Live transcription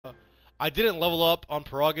I didn't level up on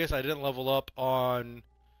Paragus. I didn't level up on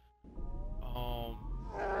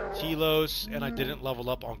Telos, and I didn't level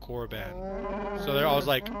up on Korriban. So there, I was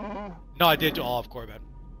like, no, I did do all of Korriban.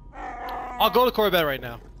 I'll go to Korriban right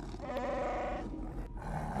now.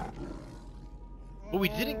 But we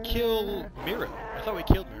didn't kill Mira. I thought we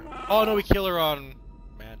killed Mira. Oh no, we kill her on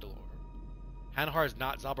Mandalore. Hanahar is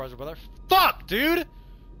not Zalbar's brother. Fuck, dude!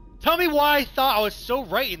 Tell me why I thought I was so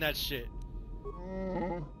right in that shit.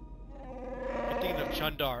 I'm thinking of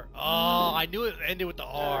Chundar. Oh, I knew it ended with the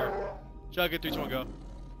R. Chug it, 3, 2, 1, go.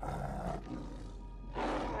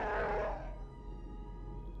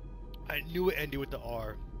 I knew it ended with the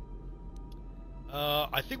R.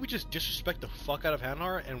 I think we just disrespect the fuck out of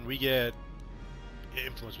Hanahar and we get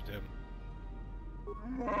influence with him.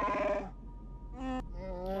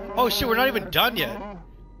 Oh shit, we're not even done yet.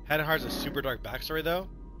 Hanahar's a super dark backstory though.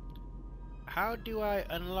 How do I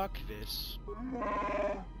unlock this?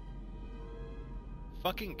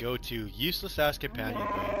 Fucking go to useless ass companion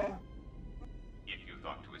bro. If you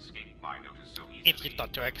thought to escape my notice so easily, If you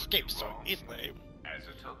thought to escape so easily. As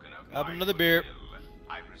a token of Have my another beer. goodwill,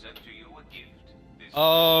 I present to you a gift. This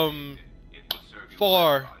it will serve you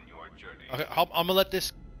Far. well on your journey. Okay, I'm gonna let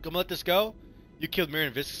this go. You killed Mira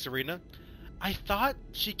in Viscus Arena. I thought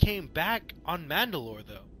she came back on Mandalore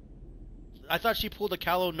though. I thought she pulled a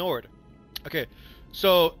Calo Nord. Okay,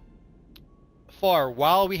 so Far,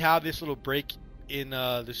 while we have this little break in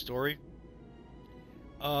the story,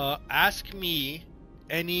 ask me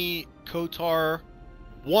any KOTOR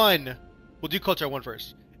 1. We'll do KOTOR 1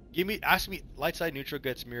 first. Ask me light side neutral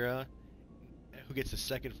gets Mira, who gets the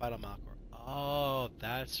second fight on Malcor. Oh,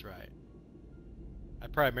 that's right. I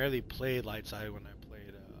primarily played light side when I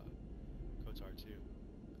played KOTOR 2.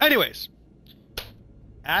 Anyways,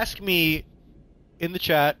 ask me in the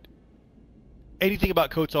chat anything about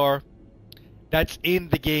KOTOR that's in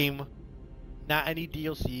the game, not any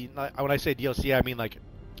DLC. When I say DLC, I mean like,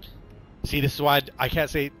 see, this is why I can't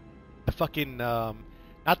say the fucking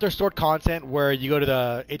not their stored content where you go to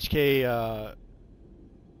the HK.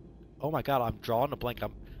 Oh my god, I'm drawing a blank.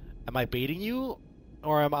 Am I baiting you,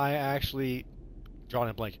 or am I actually drawing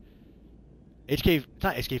a blank? HK,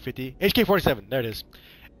 not HK50, HK47. There it is.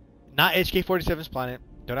 Not HK47's planet.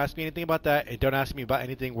 Don't ask me anything about that, and don't ask me about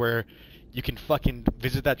anything where you can fucking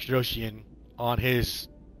visit that Trandoshan on his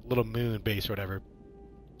little moon base or whatever.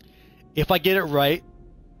 If I get it right,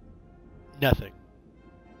 nothing.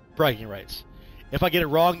 Bragging rights. If I get it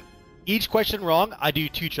wrong, each question wrong, I do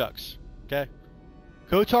 2 chucks. Okay?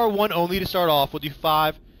 KOTOR 1 only to start off. We'll do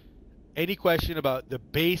 5. Any question about the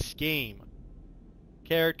base game.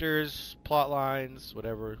 Characters, plot lines,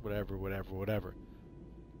 whatever.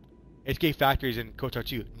 HK Factory's in KOTOR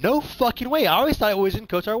 2. No fucking way. I always thought it was in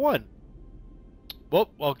KOTOR 1. Well,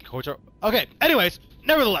 KOTOR. Okay, anyways,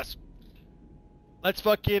 nevertheless. Let's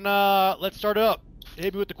fucking, let's start it up.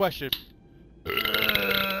 Hit me with the question.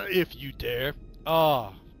 If you dare.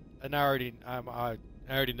 Oh, and I already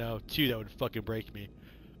know 2 that would fucking break me.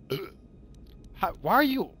 Why are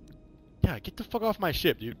you? Yeah, get the fuck off my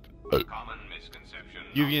ship, dude. Common misconception.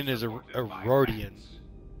 Yuvian is a Rodian.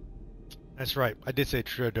 That's right. I did say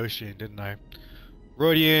Trandoshan, didn't I?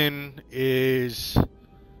 Rodian is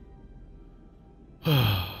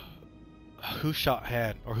who shot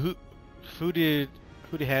Han, or who did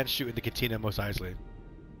Han shoot in the cantina Mos Eisley?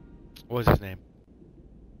 What was his name?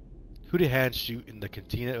 Who did Han shoot in the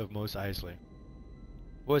cantina of Mos Eisley?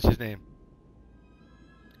 What was his name?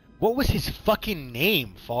 What was his fucking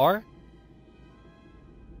name, Far?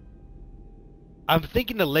 I'm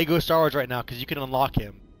thinking of Lego Star Wars right now because you can unlock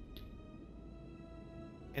him.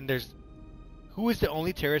 And there's... Who is the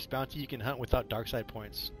only terrorist bounty you can hunt without dark side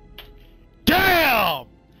points? Damn!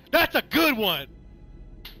 That's a good one!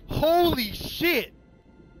 Holy shit!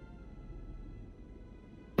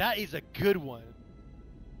 That is a good one.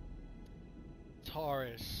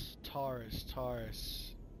 Taurus.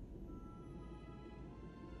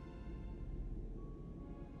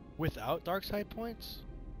 Without dark side points?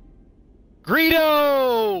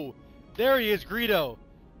 Greedo! There he is, Greedo.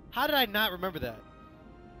 How did I not remember that?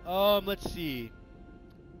 Let's see.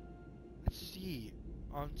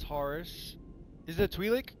 On Taurus. Is it a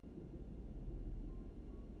Twi'lek?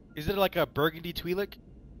 Is it like a burgundy Twi'lek?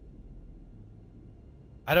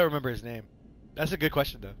 I don't remember his name. That's a good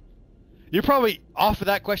question though. You're probably, off of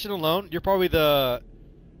that question alone, you're probably the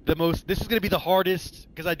most, this is going to be the hardest,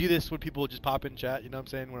 because I do this when people just pop in chat, you know what I'm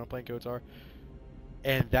saying, when I'm playing KOTOR.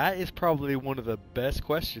 And that is probably one of the best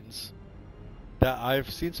questions that I've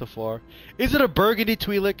seen so far. Is it a burgundy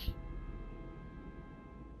Twi'lek?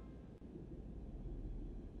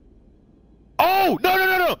 Oh!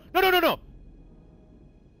 No!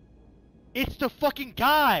 It's the fucking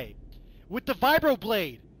guy with the vibro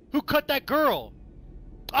blade who cut that girl.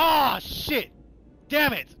 Ah, shit.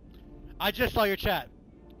 Damn it. I just saw your chat.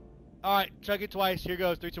 Alright, chug it twice. Here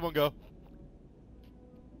goes. 3, 2, 1, go.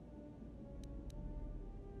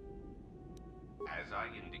 As I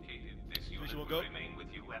indicated, this unit will will go. remain with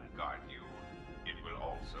you and guard you. It will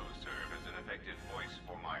also serve as an effective voice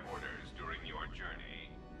for my orders during your journey.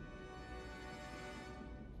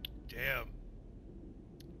 Damn.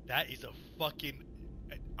 That is a fucking...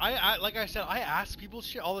 I like I said, I ask people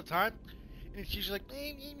shit all the time, and it's usually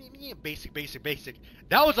like, basic.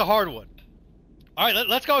 That was a hard one. Alright,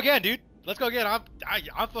 let's go again, dude. Let's go again.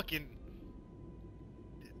 I'm fucking...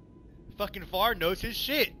 Fucking Far knows his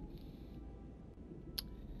shit.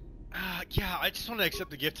 Yeah, I just want to accept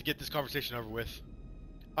the gift to get this conversation over with.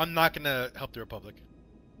 I'm not gonna help the Republic.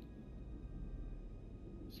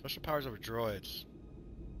 Special powers over droids.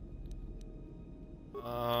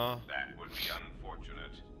 That would be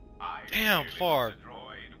unfortunate. Damn, Far.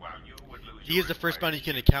 He is the first bounty you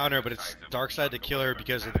can encounter, but it's Darkseid to kill her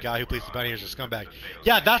because of the guy who plays the bounty is a scumbag.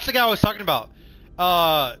 Yeah, that's the guy I was talking about.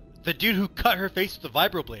 The dude who cut her face with the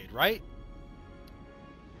vibro blade, right?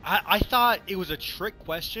 I thought it was a trick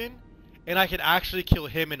question, and I could actually kill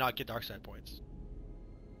him and not get Darkseid points.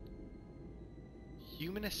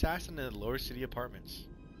 Human assassin in the lower city apartments.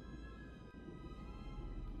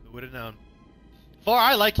 Who would have known? Far,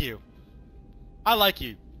 I like you. I like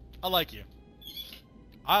you. I like you.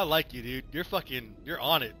 I like you, dude. You're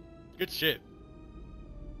on it. Good shit.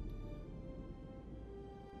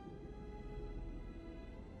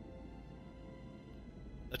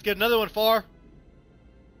 Let's get another one, Far.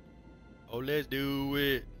 Oh, let's do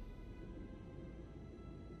it.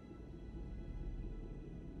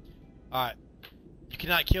 Alright. You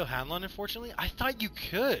cannot kill Hanlon, unfortunately? I thought you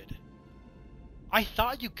could. I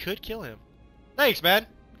thought you could kill him. Thanks, man.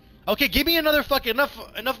 Okay, give me another fucking... Enough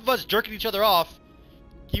of us jerking each other off.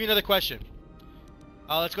 Give me another question.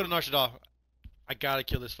 Let's go to Nar Shaddaa. I gotta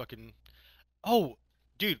kill this fucking... Oh,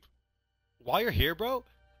 dude. While you're here, bro...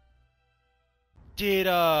 Did,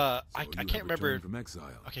 I can't remember... From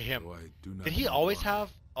exile, okay, him. Did he always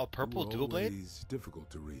have a purple dual blade? Always difficult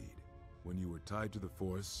to read. When you were tied to the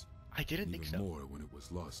Force... I didn't think so. More when it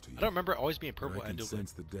was lost to you. I don't remember always being purple and dual blade. I can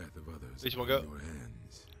sense the death of others in your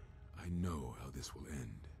hands. I know how this will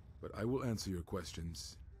end. But I will answer your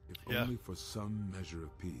questions, if only for some measure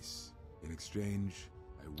of peace. In exchange,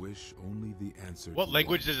 I wish only the answer. What to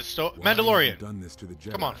language one. is it? So Why Mandalorian. Have you done this to the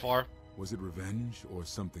Jedi? Come on, Far. Was it revenge or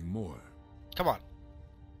something more? Come on.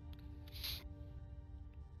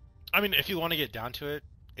 I mean, if you want to get down to it,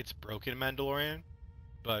 it's broken Mandalorian,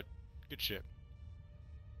 but good shit.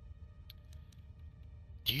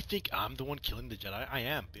 Do you think I'm the one killing the Jedi? I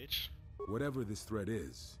am, bitch. Whatever this threat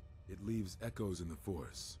is, it leaves echoes in the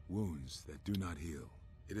Force, wounds that do not heal.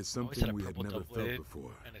 It is something we had never felt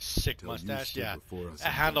before. And a sick mustache, yeah. That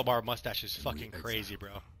handlebar mustache is fucking exile. crazy,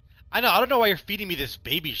 bro. I know, I don't know why you're feeding me this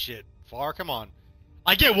baby shit, Far. Come on.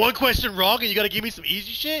 I get one question wrong and you gotta give me some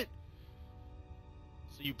easy shit?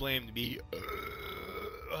 So you blamed me.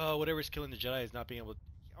 Whatever's killing the Jedi is not being able to...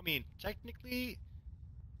 I mean, technically,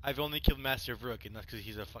 I've only killed Master Vrook, and that's because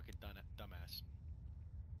he's a fucking dumbass.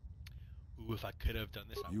 Ooh, if I could have done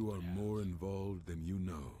this, I You would are have. more involved than you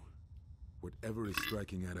know. Whatever is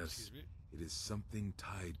striking at us, it is something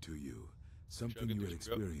tied to you. Something you had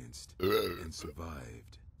experienced and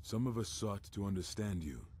survived. Some of us sought to understand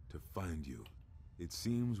you, to find you. It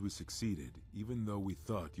seems we succeeded, even though we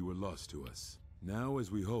thought you were lost to us. Now, as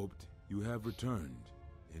we hoped, you have returned,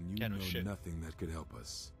 and you know nothing that could help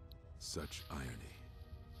us. Such irony.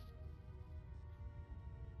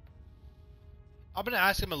 I'm gonna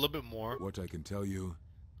ask him a little bit more. What I can tell you,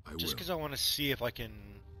 I will. Just because I want to see if I can...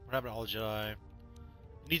 What happened to all the Jedi?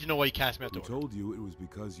 I need to know why you cast me out the order. We told you it was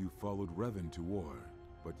because you followed Revan to war,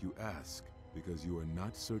 but you ask because you are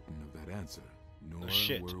not certain of that answer. Nor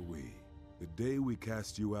were we. The day we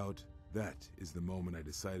cast you out, that is the moment I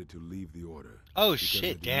decided to leave the order. Oh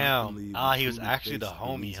shit, damn. He was actually the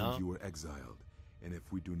homie, huh? You were exiled. And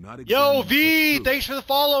if we do not Yo, V! Thanks for the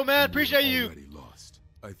follow, man. Appreciate you. Lost.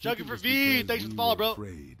 Chugging for V. Thanks for the follow, bro.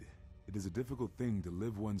 Afraid. It is a difficult thing to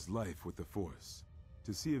live one's life with the Force.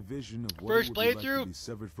 To see a vision of what first it would be like playthrough, to be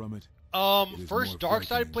severed from it. First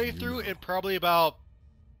Darkseid playthrough in probably about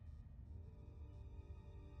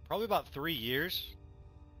 3 years.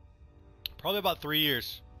 Probably about 3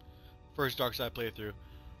 years. First Darkseid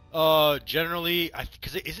playthrough. Generally,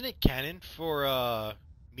 because isn't it canon for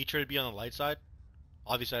Mitra to be on the light side?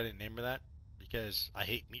 Obviously, I didn't name her that because I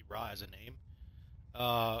hate Meat Raw as a name.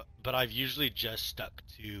 But I've usually just stuck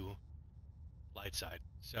to light side,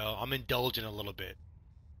 so I'm indulging a little bit.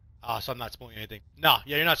 So I'm not spoiling anything. Nah,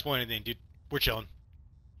 yeah, you're not spoiling anything, dude. We're chilling.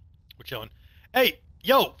 We're chilling. Hey,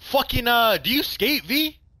 yo, fucking, do you skate,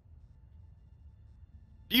 V?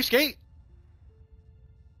 Do you skate?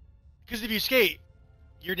 Because if you skate,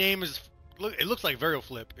 your name is, it looks like Varial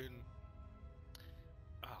Flip. And,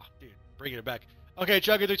 dude, bringing it back. Okay,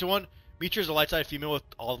 Chugga 3, 2, 1. Mitra is a light side female with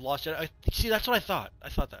all lost Jedi. See, that's what I thought. I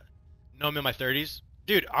thought that. No, I'm in my 30s.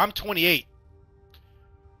 Dude, I'm 28.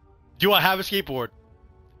 Do I have a skateboard?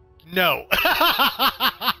 No.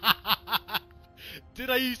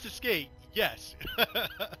 Did I used to skate? Yes.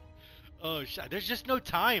 Oh shit. There's just no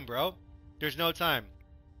time, bro. There's no time.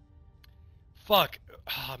 Fuck.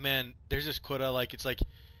 Oh man. There's this quote I like. It's like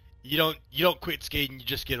you don't quit skating, you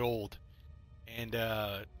just get old. And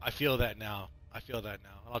I feel that now. I feel that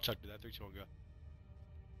now. I'll chuck to that. 3, 2, 1,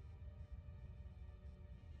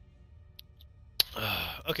 go.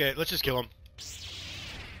 Okay, let's just kill him.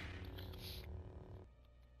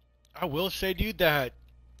 I will say, dude, that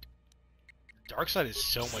Dark Side is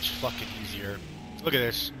so much fucking easier. Look at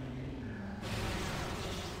this.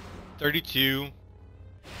 32.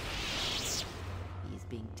 He is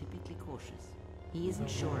being typically cautious. He isn't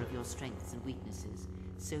sure of your strengths and weaknesses,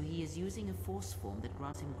 so he is using a force form that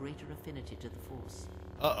grants him greater affinity to the force.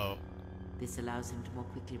 Uh-oh. This allows him to more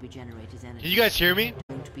quickly regenerate his energy. Can you guys hear me?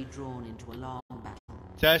 Don't be drawn into a long battle.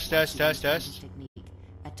 Test. Technique,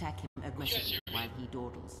 attack him aggressively while he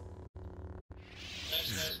dawdles.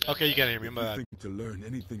 Okay, you can't hear me. If My you bad. think to learn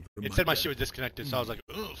anything from It said my death, shit was disconnected, so I was like,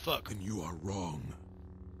 oh, fuck. then you are wrong.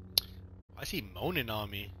 I see moaning on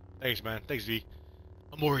me. Thanks, man. Thanks, V.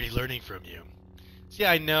 I'm already learning from you. See,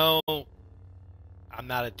 I know I'm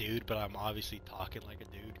not a dude, but I'm obviously talking like a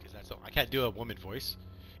dude, because that's all. I can't do a woman voice.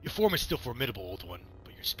 Your form is still formidable, old one,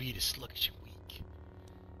 but your speed is sluggish and weak.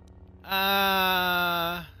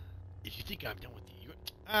 If you think I'm done with you,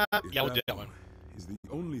 yeah, we'll do that one. Is the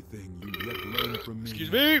only thing you yet learn from me.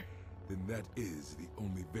 Excuse me. Then that is the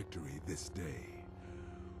only victory this day.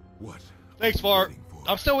 What? Thanks, are you Far. waiting for?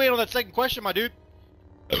 I'm still waiting on that second question, my dude.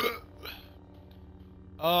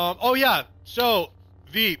 Oh yeah. So,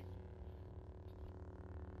 V.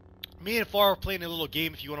 Me and Far are playing a little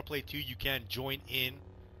game. If you want to play too, you can join in.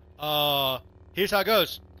 Here's how it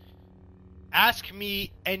goes. Ask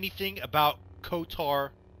me anything about KOTOR,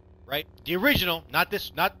 right? The original, not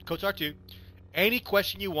this, not KOTOR 2. Any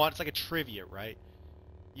question you want. It's like a trivia, right?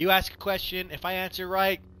 You ask a question. If I answer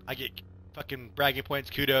right, I get fucking bragging points,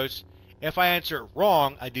 kudos. If I answer it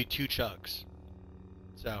wrong, I do 2 chugs.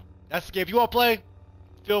 So, that's the game. If you want to play,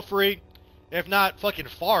 feel free. If not, fucking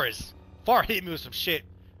Far hit me with some shit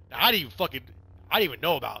that I didn't even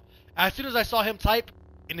know about. As soon as I saw him type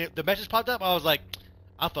and the message popped up, I was like,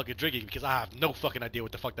 I'm fucking drinking because I have no fucking idea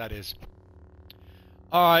what the fuck that is.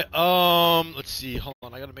 Alright, let's see. Hold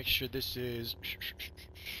on, I gotta make sure this is...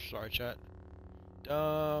 Sorry, chat.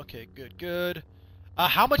 Okay, good.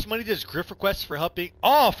 How much money does Griff request for helping...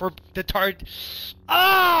 Oh, for the tard...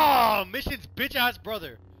 Oh! Mission's bitch-ass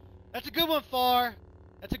brother. That's a good one, Far.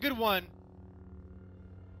 That's a good one.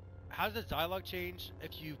 How does the dialogue change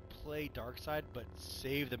if you play Darkside but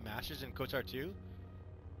save the Masters in KOTOR 2?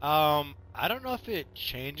 I don't know if it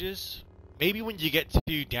changes. Maybe when you get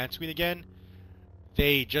to Dance Queen again,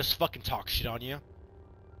 they just fucking talk shit on you.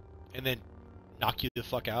 And then knock you the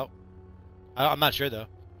fuck out. I'm not sure though.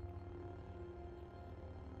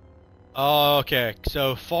 Okay,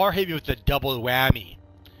 so Far hit me with the double whammy.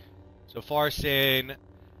 So Far saying,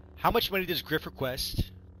 how much money does Griff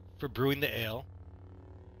request for brewing the ale?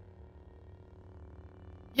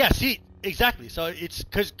 Yeah, see, exactly. So it's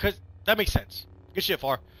cause that makes sense. Good shit,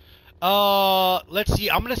 Far. Let's see.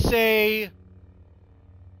 I'm gonna say,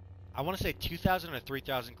 I want to say 2,000 or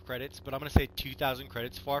 3,000 credits, but I'm gonna say 2,000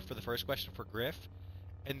 credits, Far, for the first question for Griff,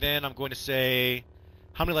 and then I'm going to say,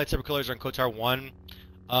 how many lightsaber colors are in KOTOR 1?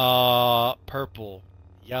 Purple,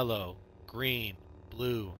 yellow, green,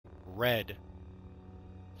 blue, red.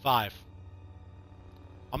 5.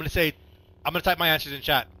 I'm gonna type my answers in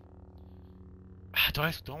chat. Do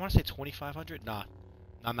I want to say 2,500? Nah,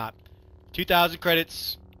 I'm not. 2,000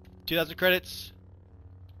 credits. 2,000 credits.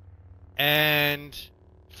 And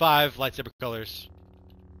 5 lightsaber colors.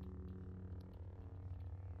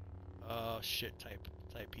 Oh shit! Type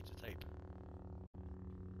pizza. Type.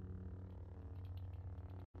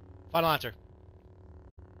 Final answer.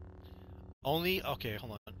 Only okay.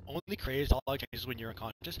 Hold on. Only crazed all changes when you're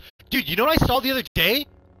unconscious. Dude, you know what I saw the other day?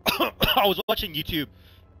 I was watching YouTube.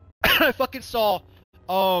 I fucking saw,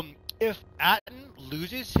 if Atten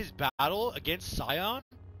loses his battle against Scion,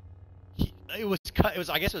 it was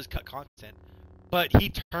I guess it was cut content, but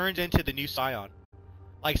he turns into the new Scion.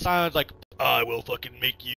 Like, Scion's like, I will fucking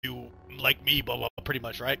make you like me, blah blah, pretty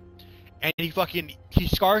much, right? And he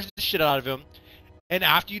scars the shit out of him. And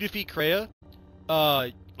after you defeat Kreia,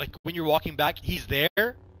 like when you're walking back, he's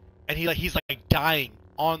there, and he's dying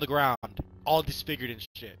on the ground, all disfigured and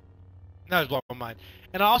shit. And that was blowing my mind.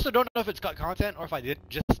 And I also don't know if it's got content or if I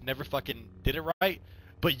just never fucking did it right.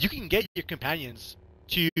 But you can get your companions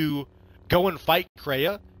to go and fight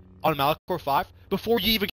Kreia on Malachor 5 before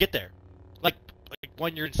you even get there. Like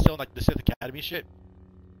when you're still in like the Sith Academy shit.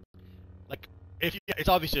 Like it's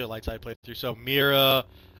obviously a light side playthrough, so Mira,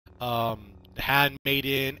 the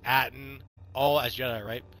Handmaiden, Atten, all as Jedi,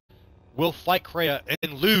 right? Will fight Kreia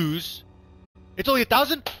and lose. It's only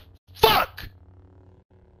 1,000? Fuck!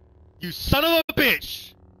 You son of a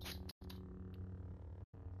bitch!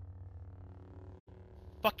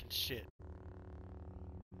 Fucking shit.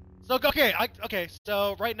 So, okay,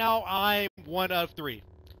 so right now I'm 1 out of 3.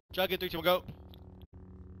 Chug in 3, 2, 1, go.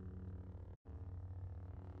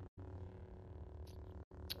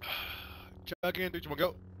 Chug in 3, 2, 1,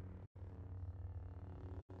 go.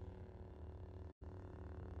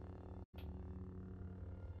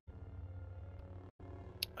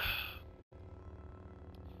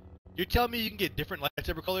 You're telling me you can get different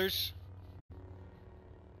lightsaber colors?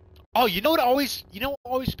 Oh, you know what always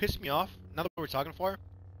pissed me off? Now that we're talking for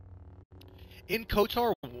in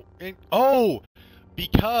KOTOR,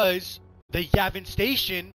 because the Yavin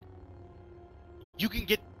Station, can't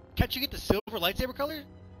you get the silver lightsaber color?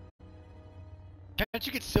 Can't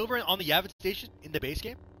you get silver on the Yavin Station in the base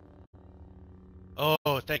game?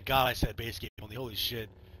 Oh, thank God I said base game only. Holy shit,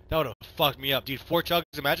 that would have fucked me up, dude. 4 chugs,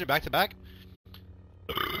 imagine back to back.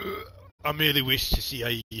 I merely wish to see how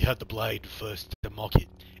you had the blade first to mock it,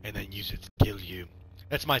 and then use it to kill you.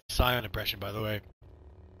 That's my Scion impression, by the way.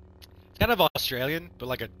 It's kind of Australian, but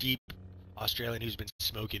like a deep Australian who's been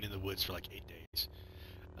smoking in the woods for like 8 days.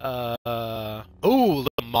 Oh,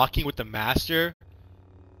 the mocking with the master.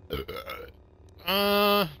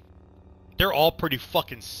 They're all pretty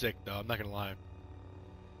fucking sick, though. I'm not gonna lie.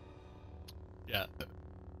 Yeah.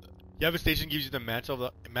 Yavin Station gives you the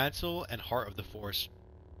mantle and heart of the Force.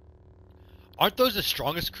 Aren't those the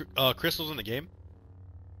strongest crystals in the game?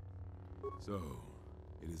 So,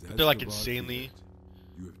 it is they're like insanely,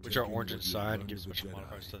 which are orange inside and gives a bunch of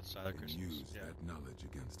modifiers to the side of crystals. Yeah. That knowledge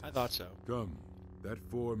against us. I thought so. Come, that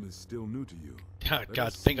form is still new to you.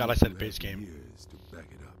 God, thank God I said base game. Years to back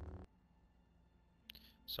it up.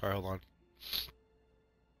 Sorry, hold on.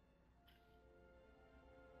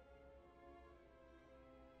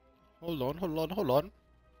 Hold on.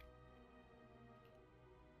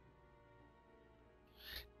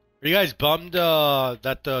 Are you guys bummed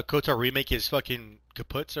that the KOTOR remake is fucking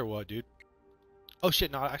kaputs or what, dude? Oh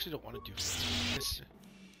shit, no, I actually don't want to do this.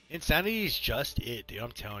 Insanity is just it, dude,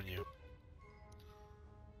 I'm telling you.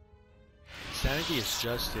 Insanity is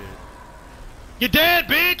just it. You're dead,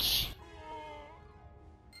 bitch!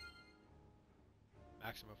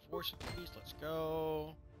 Maximum force increase, let's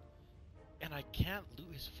go. And I can't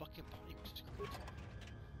loot his fucking body, which is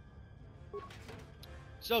crazy.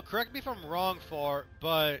 So, correct me if I'm wrong,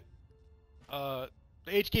 but the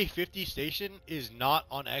HK50 station is not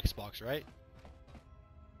on Xbox, right?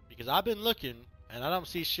 Because I've been looking, and I don't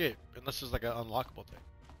see shit, unless it's like an unlockable thing.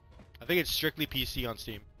 I think it's strictly PC on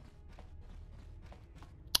Steam.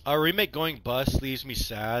 A remake going bust leaves me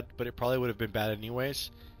sad, but it probably would have been bad anyways.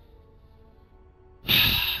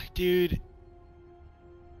 Dude.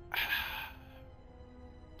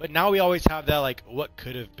 But now we always have that, like, what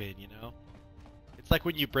could have been, you know? It's like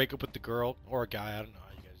when you break up with the girl, or a guy, I don't know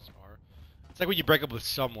how you guys are. It's like when you break up with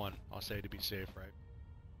someone, I'll say to be safe, right?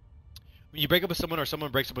 When you break up with someone or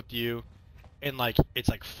someone breaks up with you, and like, it's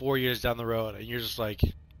like 4 years down the road, and you're just like,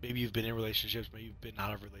 maybe you've been in relationships, maybe you've been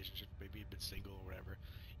out of relationships, maybe you've been single or whatever.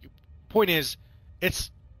 Point is, it's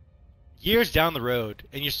years down the road,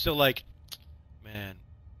 and you're still like, man,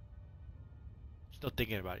 still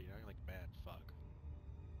thinking about it, you know? You're like, man, fuck.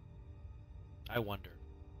 I wonder.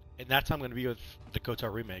 And that's how I'm going to be with the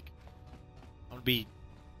KOTOR remake. I'm going to be...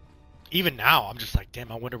 Even now, I'm just like,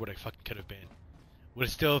 damn, I wonder what it fucking could have been. Would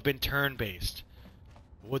it still have been turn-based?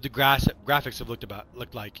 What would the graphics have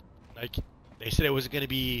looked like? Like, they said it was going to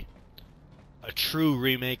be a true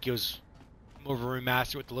remake. It was more of a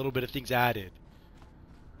remaster with a little bit of things added.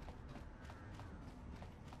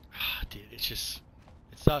 Dude, it's just...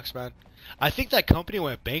 It sucks, man. I think that company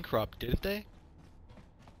went bankrupt, didn't they?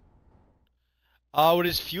 What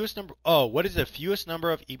is the fewest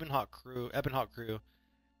number of Ebonhawk crew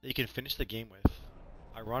that you can finish the game with?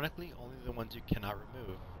 Ironically, only the ones you cannot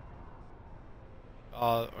remove.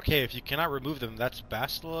 Okay, if you cannot remove them, that's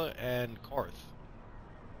Bastila and Karth.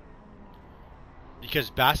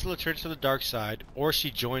 Because Bastila turns to the dark side, or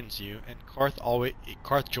she joins you, and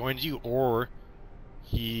Karth joins you, or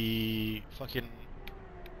he fucking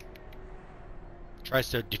tries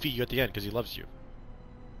to defeat you at the end because he loves you,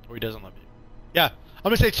 or he doesn't love you. Yeah, I'm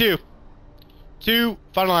gonna say 2. 2,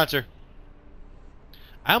 final answer.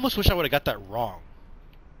 I almost wish I would have got that wrong.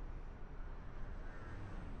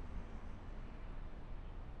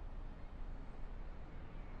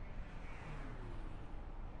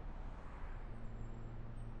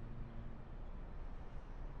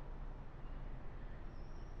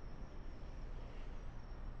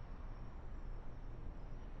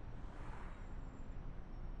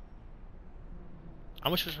 I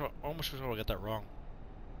almost wish I would have got that wrong.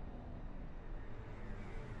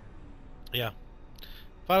 Yeah.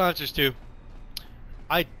 Final answers 2.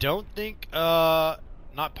 I don't think not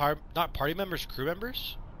party members, crew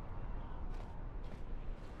members.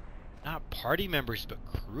 Not party members, but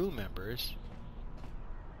crew members.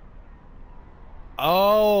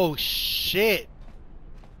 Oh shit.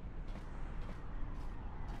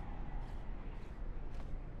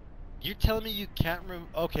 You're telling me you can't remove?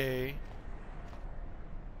 Okay.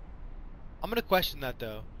 I'm gonna question that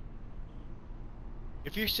though.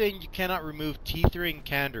 If you're saying you cannot remove T3 and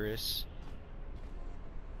Canderous,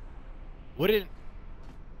 wouldn't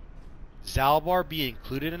Zalbar be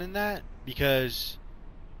included in that? Because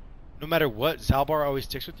no matter what, Zalbar always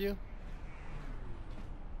sticks with you.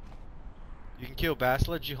 You can kill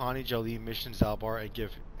Bastila, Juhani, Jolie, Mission, Zalbar,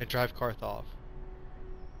 and drive Karth off.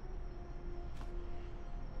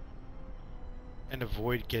 And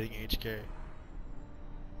avoid getting HK.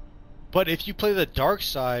 But if you play the dark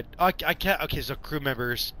side, I can't. Okay, so crew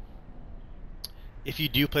members, if you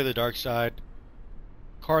do play the dark side,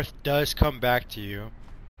 Karth does come back to you.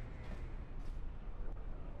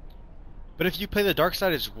 But if you play the dark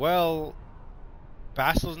side as well,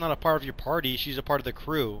 Bastila's not a part of your party. She's a part of the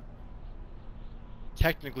crew.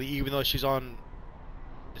 Technically, even though she's on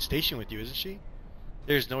the station with you, isn't she?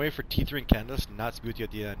 There's no way for T3 and Candace not to be with you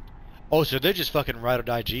at the end. Oh, so they're just fucking ride or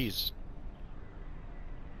die G's.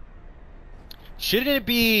 Shouldn't it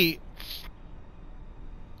be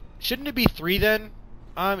 3 then?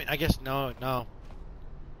 I mean, I guess no.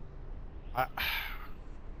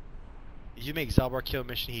 You make Zalbar kill a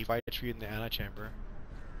mission, he fights for you in the antechamber.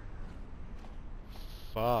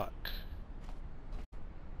 Fuck.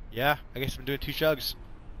 Yeah, I guess I'm doing 2 chugs.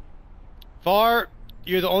 Far,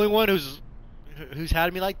 you're the only one who's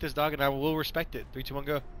had me like this, dog, and I will respect it. 3, 2, 1,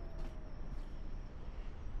 go.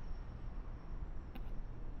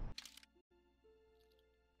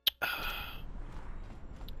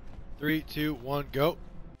 Three, two, one, go.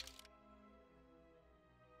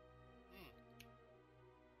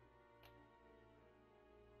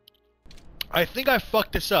 I think I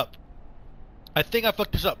fucked this up.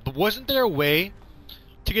 But wasn't there a way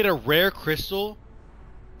to get a rare crystal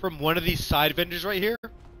from one of these side vendors right here?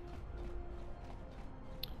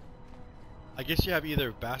 I guess you have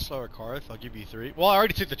either Bastila or Karth. I'll give you 3. Well, I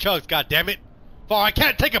already took the chugs, god damn it. Far, I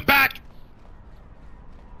can't take them back!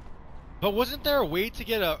 But wasn't there a way to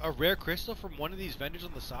get a rare crystal from one of these vendors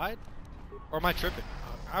on the side? Or am I tripping?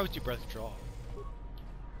 I always do breath control.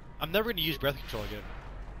 I'm never going to use breath control again.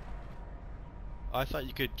 I thought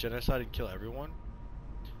you could genocide and kill everyone.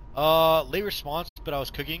 Late response, but I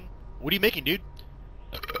was cooking. What are you making, dude?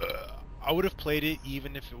 I would have played it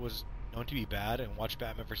even if it was known to be bad and watched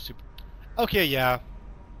Batman vs Super. Okay, yeah.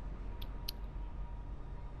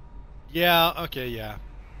 Yeah, okay, yeah.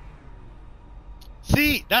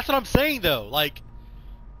 See, that's what I'm saying though. Like,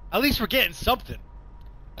 at least we're getting something.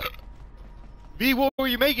 V, what were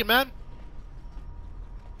you making, man?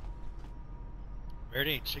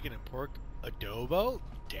 Marinating chicken and pork adobo?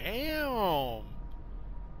 Damn.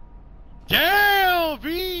 Damn,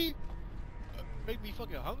 V! Make me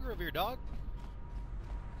fucking hungry over here, dog.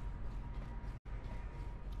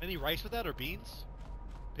 Any rice with that or beans?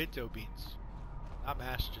 Pinto beans. Not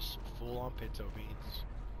mashed, just full on pinto beans.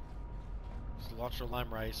 Cilantro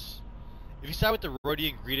lime rice. If you side with the roadie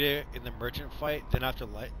ingredient in the merchant fight, then after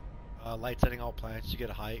light setting all plants, you get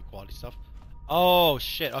a high quality stuff. Oh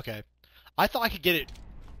shit, okay. I thought I could get it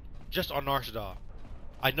just on Narshada.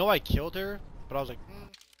 I know I killed her, but I was like,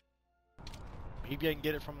 maybe I can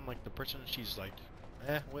get it from like the person she's like,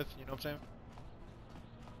 with, you know what I'm saying?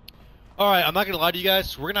 Alright, I'm not gonna lie to you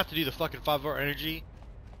guys, we're gonna have to do the fucking 5-hour energy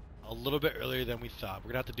a little bit earlier than we thought. We're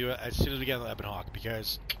gonna have to do it as soon as we get on the Ebonhawk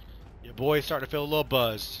because your boy's starting to feel a little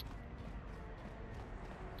buzzed.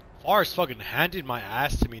 Forrest fucking handed my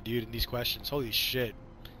ass to me, dude, in these questions. Holy shit.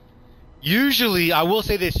 Usually, I will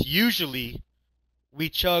say this, usually we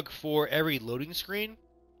chug for every loading screen.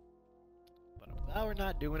 But I'm Now we're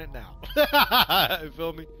not doing it now. You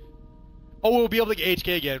feel me? Oh, we'll be able to get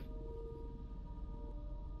HK again.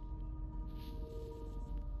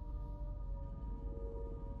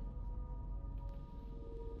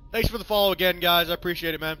 Thanks for the follow again, guys. I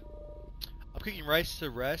appreciate it, man. I'm cooking rice to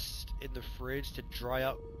rest in the fridge to dry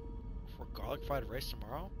out for garlic fried rice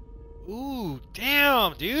tomorrow. Ooh,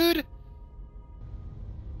 damn, dude.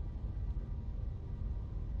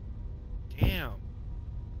 Damn.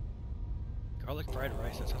 Garlic fried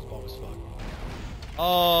rice, that sounds bomb as fuck.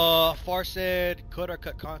 Far said, cut or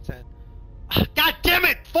cut content. God damn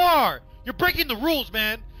it, Far! You're breaking the rules,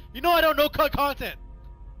 man. You know I don't know cut content.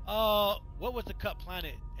 What was the cut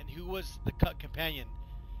planet? And who was the cut companion?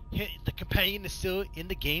 The companion is still in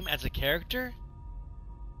the game as a character?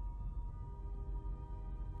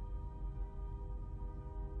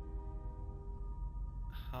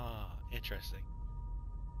 Huh, interesting.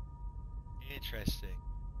 Interesting.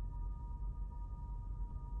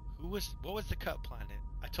 What was the cut planet?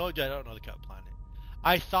 I told you I don't know the cut planet.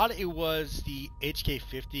 I thought it was the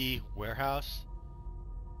HK50 warehouse.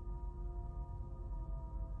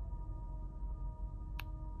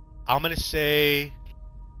 I'm gonna say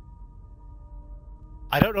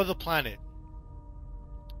I don't know the planet.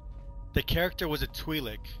 The character was a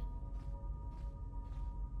Twi'lek.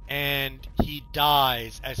 And he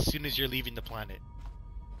dies as soon as you're leaving the planet.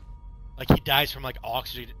 Like he dies from like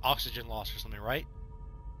oxygen loss or something, right?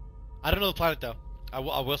 I don't know the planet though. I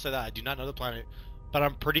will say that I do not know the planet, but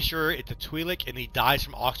I'm pretty sure it's a Twi'lek and he dies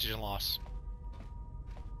from oxygen loss.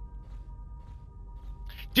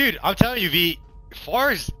 Dude, I'm telling you, V,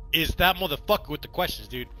 Fars is that motherfucker with the questions,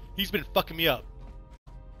 dude. He's been fucking me up.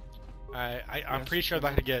 I'm pretty sure I'm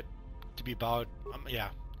not gonna get to be Bao. Yeah,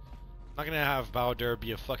 I'm not gonna have Bao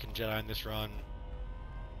be a fucking Jedi in this run.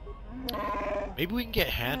 Maybe we can get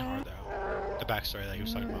Hanhar though. The backstory that he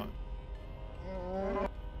was talking about.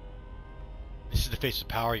 This is the face of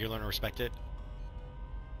power. You learn to respect it.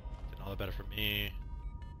 Then all the better for me.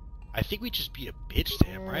 I think we just be a bitch to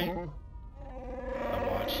him, right? I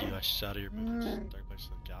watch you. I shadow your movements. Dark places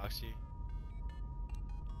of the galaxy.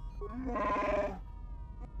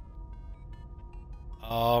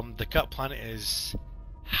 The cut planet is.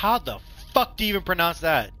 How the fuck do you even pronounce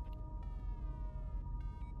that?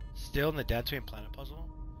 Still in the Dantooine planet puzzle?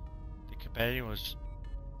 The companion was.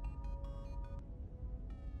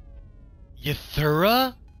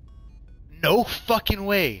 Yathura? No fucking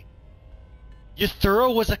way.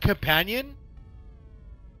 Yathura was a companion?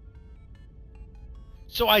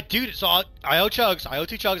 So I do. So I owe chugs. I owe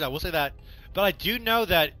 2 chugs. I will say that. But I do know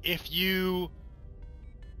that if you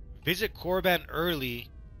visit Korriban early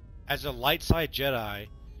as a light side Jedi,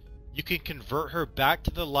 you can convert her back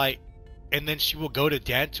to the light, and then she will go to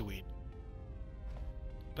Dantooine.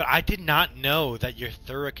 But I did not know that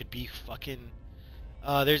Yathura could be fucking.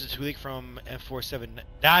 There's a Twi'lek from M47.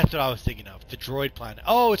 That's what I was thinking of. The droid planet.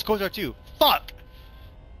 Oh, it's Kotar 2. Fuck!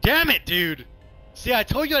 Damn it, dude! See, I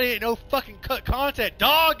told you I didn't know fucking cut content,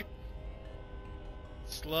 dog!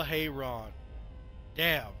 Slahayron.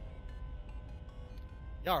 Damn.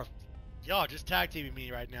 Y'all just tag teaming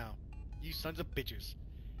me right now. You sons of bitches.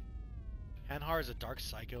 Hanhar is a dark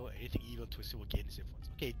psycho. Anything evil and twisted will gain his influence.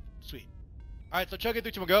 Okay, sweet. Alright, so chug it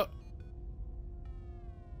through, 2 go.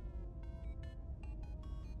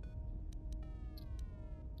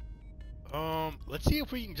 Let's see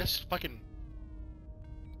if we can just fucking.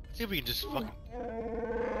 Let's see if we can just fucking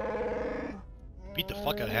beat the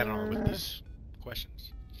fuck out of Hanhar with these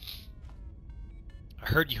questions. I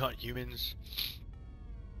heard you hunt humans.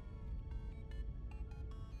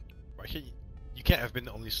 Why can't you can't have been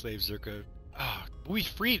the only slave, Zerka. Ah, we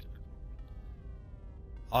freed.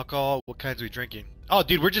 Alcohol, what kinds are we drinking? Oh,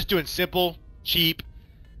 dude, we're just doing simple, cheap,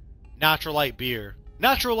 natural light beer.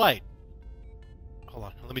 Natural light! Hold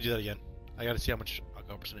on, let me do that again. I gotta see how much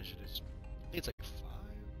alcohol percentage it is. I think it's like 5.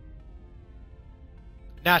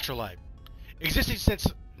 Natural light. Existing since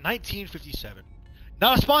 1957.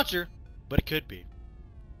 Not a sponsor, but it could be.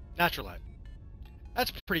 Natural light.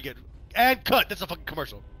 That's pretty good. And cut! That's a fucking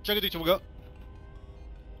commercial. Chug it through, 2 go.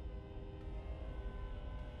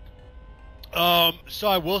 So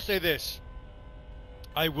I will say this.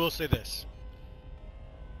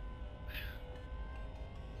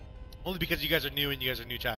 Only because you guys are new and you guys are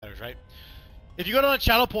new chatters, right? If you go down to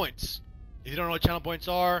channel points, if you don't know what channel points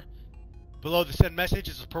are, below the send message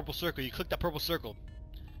is a purple circle. You click that purple circle.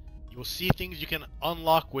 You will see things you can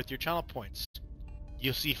unlock with your channel points.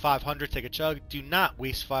 You'll see 500, take a chug. Do not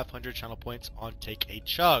waste 500 channel points on take a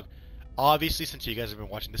chug. Obviously, since you guys have been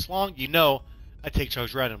watching this long, you know I take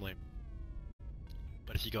chugs randomly.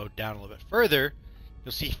 But if you go down a little bit further,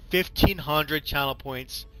 you'll see 1500 channel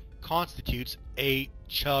points constitutes a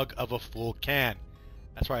chug of a full can.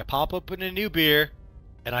 That's where I pop open a new beer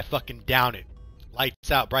and I fucking down it.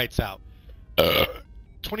 Lights out, brights out.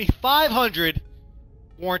 2,500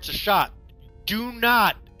 warrants a shot. Do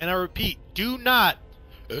not, and I repeat, do not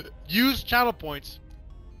use channel points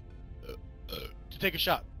to take a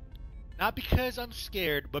shot. Not because I'm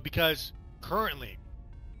scared, but because currently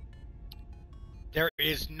there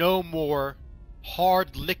is no more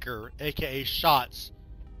hard liquor, aka shots,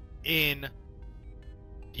 in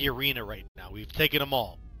the arena right now. We've taken them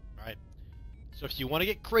all, right? So if you want to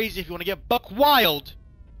get crazy, if you want to get buck wild,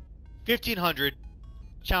 1,500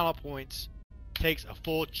 channel points takes a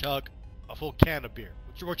full chug, a full can of beer.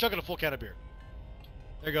 We're chugging a full can of beer.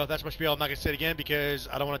 There you go. That's my spiel. I'm not gonna say it again because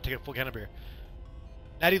I don't want to take a full can of beer.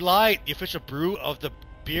 Natty Light, the official brew of the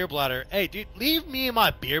beer bladder. Hey, dude, leave me and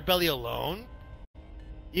my beer belly alone.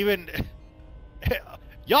 Even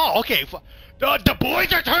y'all, okay. The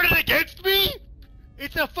boys are turning against me.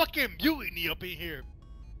 It's a fucking mutiny up in here.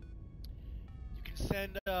 You can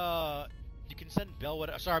send Bell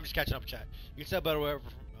whatever. Sorry, I'm just catching up, chat. You can send Bell whatever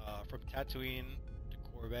from Tatooine to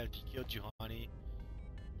Corvette if you killed Juhani.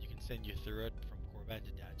 You can send Yuthura from Corvette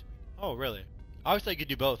to Tatooine. Oh, really? I always thought you could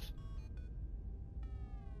do both.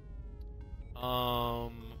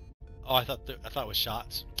 Oh, I thought it was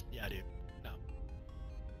shots. Yeah, dude. No.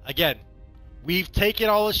 Again, we've taken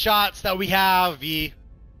all the shots that we have. We've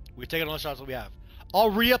taken all the shots that we have.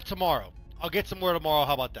 I'll re-up tomorrow. I'll get some more tomorrow.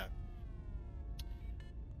 How about that?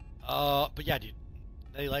 But yeah, dude.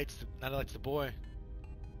 Natty Light's the boy.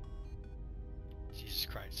 Jesus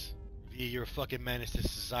Christ. V, you're a fucking menace to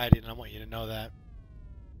society, and I want you to know that.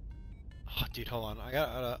 Oh, dude, hold on. I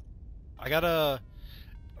gotta.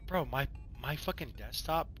 Bro, my fucking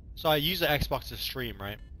desktop. So I use the Xbox to stream,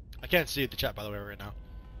 right? I can't see the chat, by the way, right now.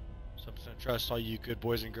 So I'm just gonna trust all you good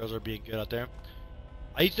boys and girls who are being good out there.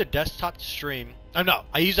 I use the desktop to stream. Oh no,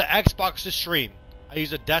 I use the Xbox to stream. I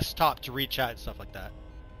use a desktop to read chat and stuff like that.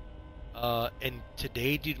 And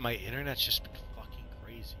today, dude, my internet's just been fucking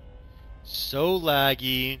crazy. So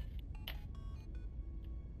laggy.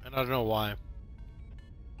 And I don't know why.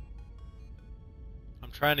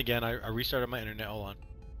 I'm trying again. I restarted my internet. Hold on.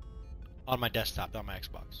 On my desktop, not my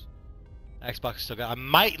Xbox. Xbox still got. I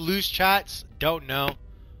might lose chats. Don't know.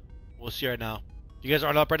 We'll see right now. You guys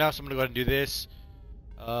aren't up right now, so I'm gonna go ahead and do this.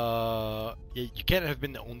 Yeah, you can't have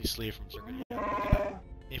been the only slave from circuit. Yeah,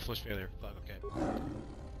 influence failure. Fuck. Okay.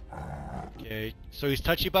 Okay. So he's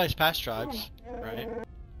touchy by his past tribes, right?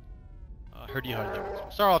 Heard you hunted them.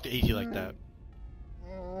 Start off the AT like that.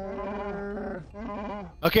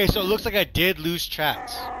 Okay, so it looks like I did lose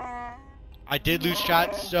chats. I did lose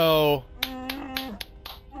chats, so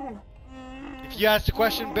if you asked the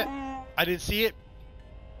question, but I didn't see it,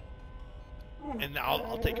 and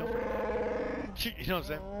I'll take over. You know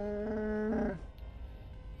what I'm saying?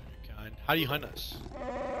 God. How do you hunt us?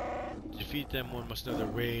 To defeat them, one must know their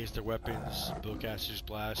ways, their weapons, bowcasters,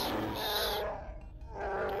 blasters.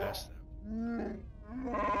 Gas them.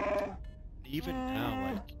 Even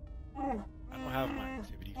now, like, I don't have my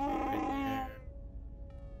activity feed right there.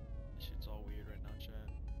 This shit's all weird right now, chat.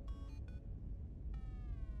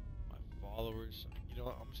 My followers. You know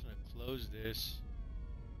what? I'm just gonna close this.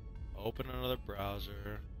 Open another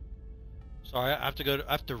browser. Sorry, I have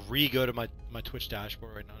to re-go to my Twitch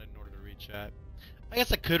dashboard right now in order to read chat. I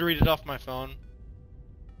guess I could read it off my phone.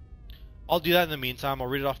 I'll do that in the meantime. I'll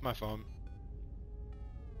read it off my phone.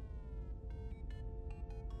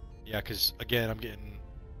 Yeah, because again, I'm getting.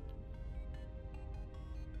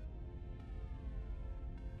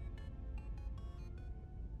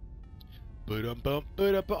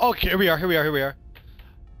 Okay, here we are.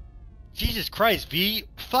 Jesus Christ, V.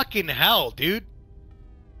 Fucking hell, dude.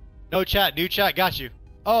 No chat, new chat, got you.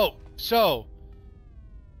 Oh, so.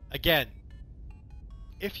 Again.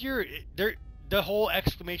 If you're. The whole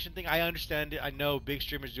exclamation thing, I understand it. I know big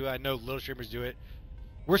streamers do it. I know little streamers do it.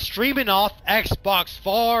 We're streaming off Xbox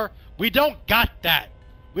 4. We don't got that.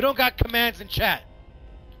 We don't got commands in chat.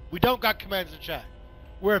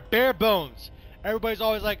 We're bare bones. Everybody's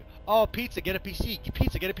always like, oh, pizza, get a PC.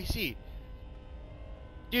 Pizza, get a PC.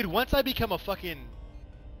 Dude, once I become a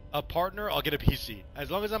partner, I'll get a PC. As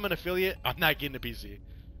long as I'm an affiliate, I'm not getting a PC.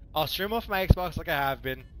 I'll stream off my Xbox like I have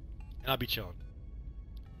been, and I'll be chilling.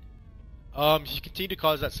 If you continue to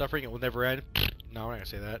cause that suffering, it will never end. No, we're not gonna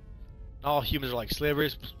say that. Not all humans are like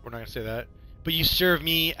slavers. We're not gonna say that. But you serve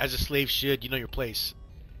me as a slave should. You know your place,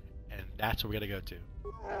 and that's where we gotta go to.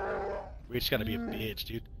 We just gotta be a bitch,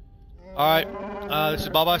 dude. All right. This is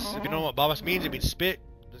Babas. If you don't know what Babas means, it means spit.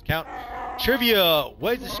 Doesn't count. Trivia.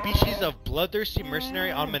 What is the species of bloodthirsty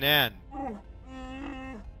mercenary on Manan?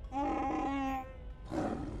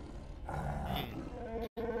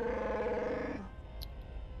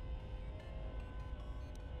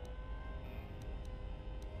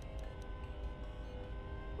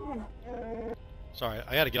 Sorry,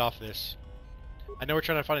 I gotta get off this. I know we're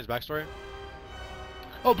trying to find his backstory.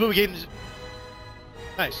 Oh, Blue Games.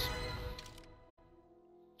 Nice.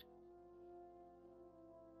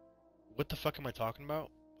 What the fuck am I talking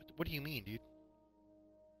about? What do you mean, dude?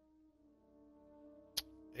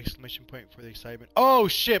 Exclamation point for the excitement. Oh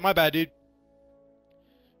shit, my bad, dude.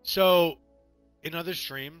 So, in other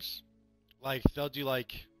streams, like they'll do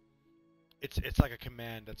like, it's like a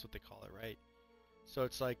command. That's what they call it, right? So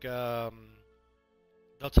it's like they'll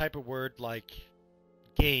type a word like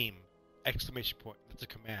game exclamation point. That's a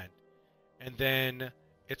command, and then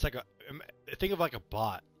it's like think of like a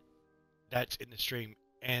bot that's in the stream,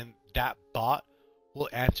 and that bot will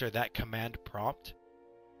answer that command prompt.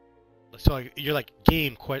 So like, you're like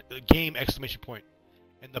game exclamation point,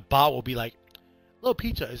 and the bot will be like, "Little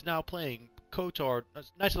Pizza is now playing KOTOR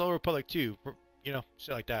Knights of the Old Republic 2," you know,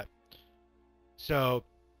 shit like that. So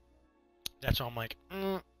that's why I'm like,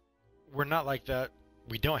 we're not like that.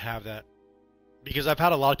 We don't have that, because I've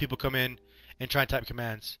had a lot of people come in and try and type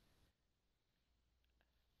commands.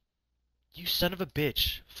 You son of a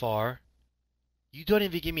bitch, Far. You don't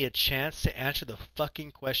even give me a chance to answer the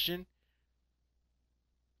fucking question.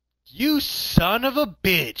 You son of a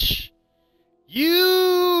bitch!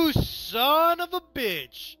 You son of a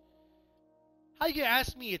bitch! How you gonna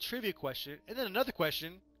ask me a trivia question and then another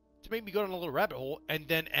question to make me go down a little rabbit hole and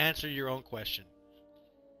then answer your own question?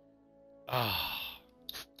 Ah.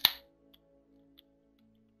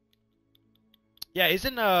 Yeah,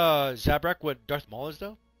 isn't Zabrak what Darth Maul is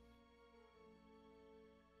though?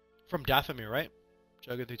 From Dathomir, right?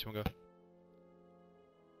 Jugga 3, 2, 1, go.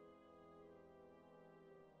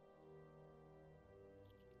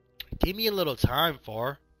 Give me a little time,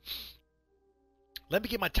 Far. Let me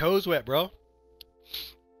get my toes wet, bro.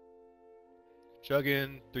 Chug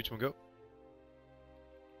in 3, 2, 1, go.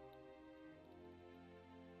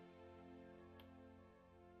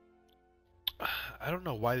 I don't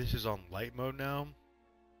know why this is on light mode now.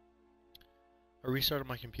 I restarted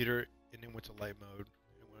my computer and it went to light mode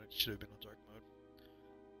when it should have been on dark mode.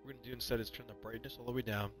 What we're gonna do instead is turn the brightness all the way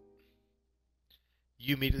down.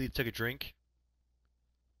 You immediately took a drink.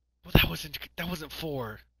 Well, that wasn't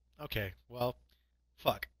 4. Okay, well,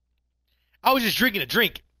 fuck. I was just drinking a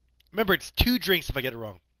drink. Remember, it's 2 drinks if I get it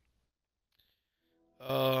wrong.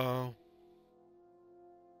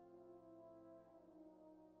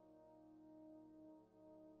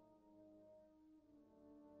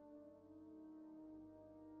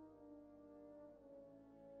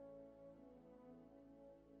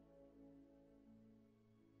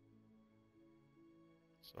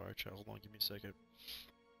 Sorry, chat. Hold on, give me a second.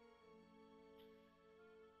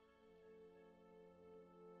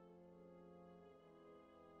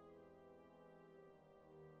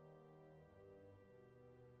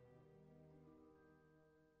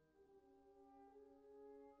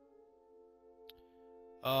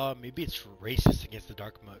 Maybe it's racist against the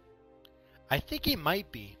dark mode. I think it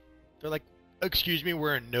might be. They're like, excuse me,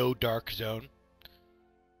 we're in no dark zone.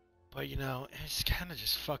 But you know, it's kind of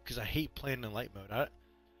just fuck because I hate playing in light mode.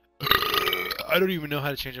 I don't even know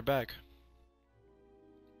how to change it back.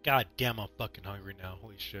 God damn, I'm fucking hungry now.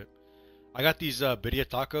 Holy shit. I got these birria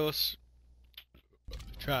tacos.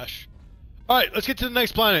 Trash. Alright, let's get to the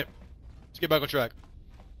next planet. Let's get back on track.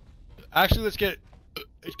 Actually, let's get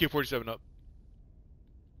HK-47 up.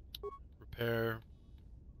 Repair.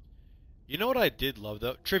 You know what I did love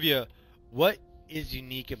though? Trivia. What is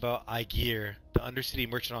unique about Aegir, the undercity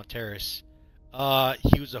merchant on Terrace?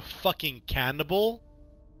 He was a fucking cannibal.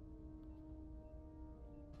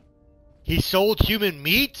 He sold human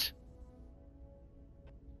meat?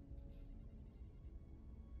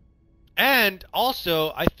 And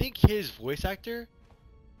also, I think his voice actor...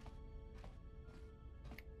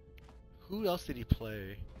 Who else did he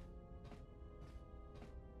play?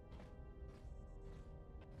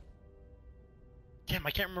 Damn,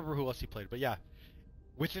 I can't remember who else he played, but yeah.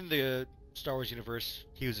 Within the Star Wars universe,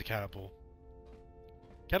 he was a cannibal.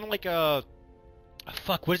 Kind of like a...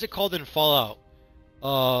 Fuck, what is it called in Fallout?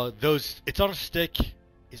 It's on a stick.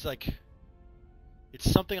 It's like, it's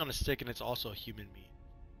something on a stick, and it's also human meat.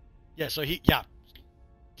 Yeah, so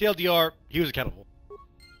TLDR, he was a cannibal.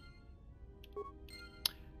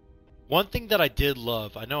 One thing that I did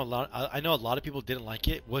love, I know a lot of people didn't like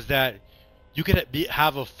it, was that you could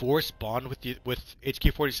have a force bond with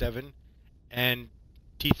HK-47 and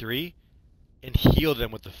T3 and heal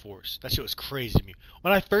them with the force. That shit was crazy to me.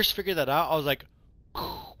 When I first figured that out, I was like,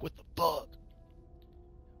 what the fuck?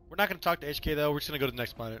 We're not going to talk to HK though. We're just going to go to the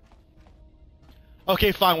next planet.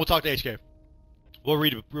 Okay, fine. We'll talk to HK. We'll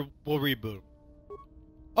reboot.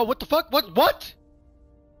 Oh, what the fuck? What?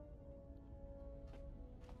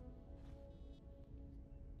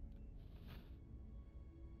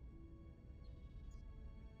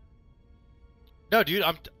 No, dude,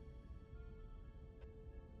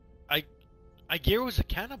 Aguirre was a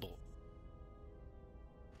cannibal.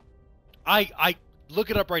 I look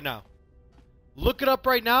it up right now. Look it up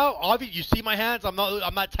right now. Obviously, you see my hands. I'm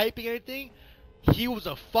not typing anything. He was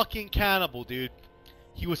a fucking cannibal, dude.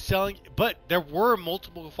 He was selling, but there were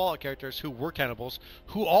multiple Fallout characters who were cannibals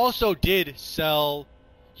who also did sell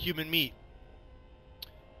human meat.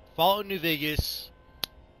 Fallout New Vegas.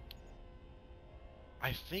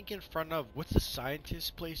 I think in front of what's the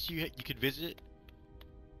scientist place you could visit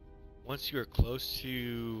once you are close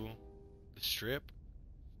to the strip.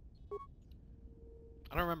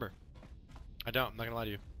 I don't remember. I'm not gonna lie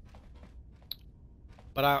to you.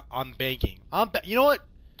 But I'm banking. You know what?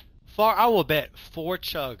 I will bet 4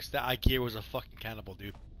 chugs that Aguirre was a fucking cannibal,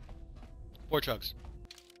 dude. 4 chugs.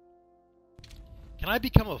 Can I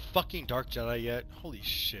become a fucking Dark Jedi yet? Holy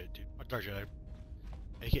shit, dude. A Dark Jedi.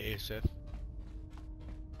 AKA Sith.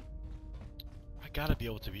 I gotta be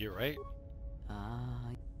able to be it, right?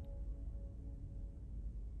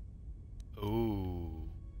 Ooh.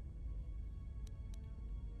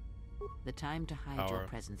 The time to hide your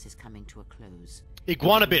presence is coming to a close.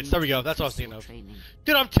 Iguana bits, there we go. That's what I was thinking of.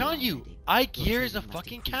 Dude, I'm telling you, Aguirre is a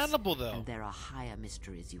fucking cannibal, though. And there are higher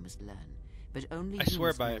mysteries you must learn. But only I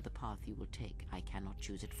swear by know it. the path you will take. I cannot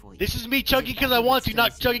choose it for you. This is me chugging because I want to,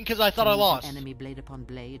 not chugging because I thought I lost. Enemy blade upon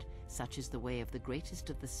blade, such is the way of the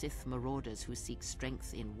greatest of the Sith marauders who seek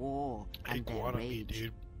strength in war and their rage.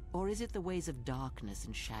 Dude. Or is it the ways of darkness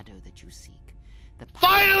and shadow that you seek?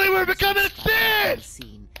 Finally, we're becoming Sith!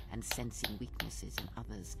 Seen and sensing weaknesses in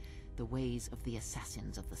others, the ways of the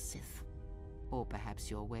assassins of the Sith. Or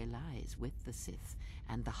perhaps your way lies with the Sith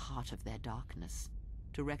and the heart of their darkness.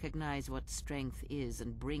 To recognize what strength is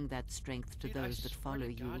and bring that strength to those that follow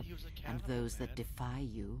you and those that defy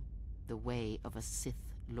you, the way of a Sith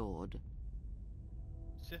Lord.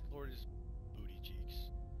 Sith Lord is booty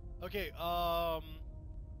cheeks. Okay,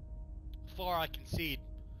 Far I concede.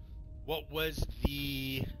 What was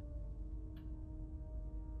unique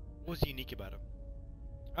about him?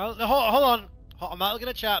 Hold on. I'm not looking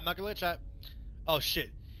at chat. I'm not gonna look at chat. Oh shit.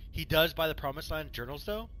 He does buy the Promised Land journals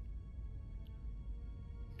though?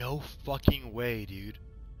 No fucking way, dude.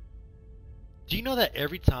 Do you know that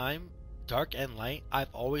every time, dark and light,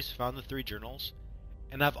 I've always found the 3 journals,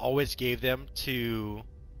 and I've always gave them to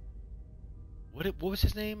what was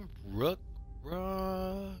his name?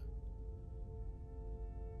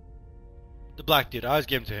 The black dude. I always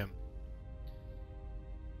gave them to him.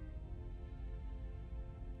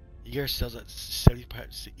 Aguirre sells at 75.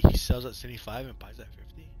 He sells at 75 and buys at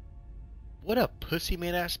 50. What a pussy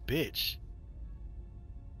made ass bitch.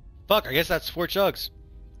 Fuck, I guess that's 4 chugs.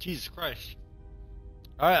 Jesus Christ.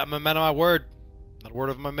 Alright, I'm a man of my word. Not a word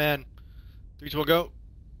of my man. 3, 2, 1, go.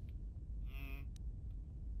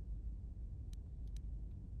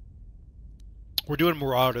 We're doing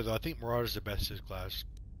Marauder though. I think Marauder's the best in his class.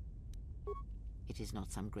 It is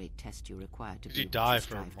not some great test you require to be you die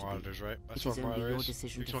from Marauders, right? That's what Marauder is. It is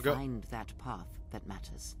only your decision to find that path that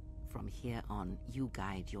matters. From here on, you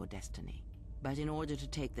guide your destiny. But in order to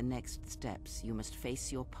take the next steps, you must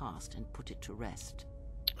face your past and put it to rest.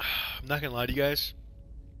 I'm not gonna lie to you guys.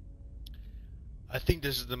 I think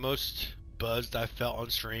this is the most buzzed I've felt on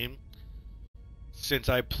stream since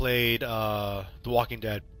I played The Walking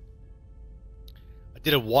Dead. I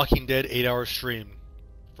did a Walking Dead 8-hour stream.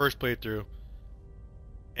 First playthrough.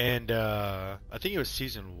 And I think it was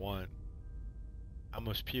season 1. I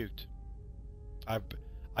almost puked.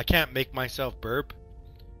 I can't make myself burp.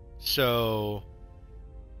 So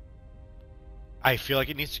I feel like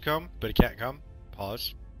it needs to come, but it can't come.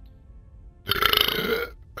 Pause.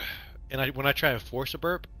 And when I try to force a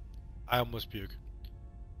burp, I almost puke.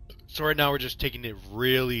 So right now we're just taking it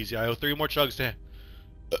real easy. I owe 3 more chugs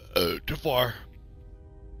to Far.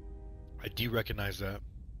 I do recognize that.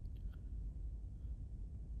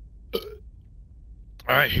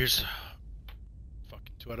 Alright, here's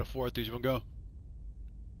fucking 2 out of 4. 3, 2, 1, go.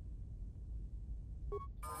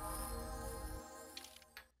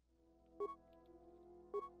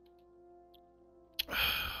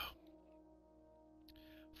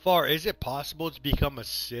 Far, is it possible to become a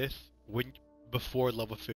Sith before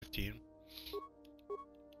level 15?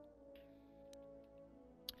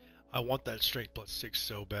 I want that strength +6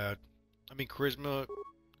 so bad. I mean, charisma.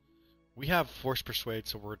 We have force persuade,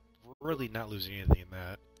 so we're really not losing anything in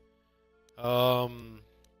that.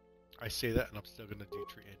 I say that, and I'm still gonna do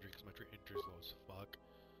treat injury because my treat injury is low as fuck.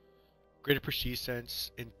 Greater prestige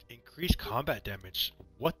sense and increased combat damage.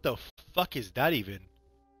 What the fuck is that even?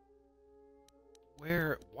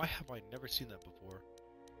 Why have I never seen that before?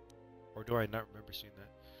 Or do I not remember seeing that?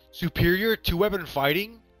 Superior 2-weapon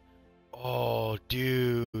fighting? Oh,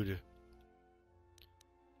 dude.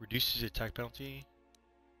 Reduces attack penalty.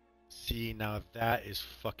 See, now that is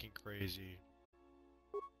fucking crazy.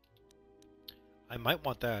 I might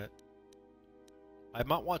want that. I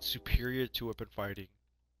might want superior to weapon fighting.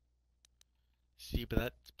 See, but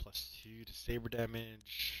that's +2 to saber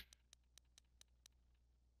damage.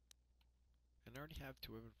 And I already have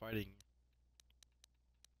 2 weapon fighting.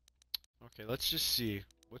 Okay, let's just see.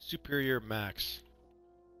 What's superior max?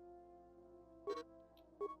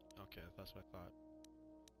 Okay, that's what I thought.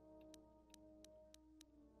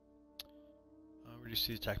 Reduce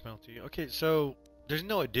the attack penalty. Okay, so there's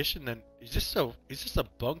no addition then. Is this a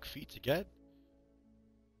bunk feat to get?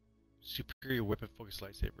 Superior weapon focus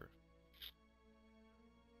lightsaber.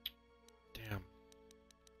 Damn.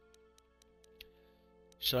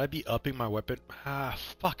 Should I be upping my weapon? Ah,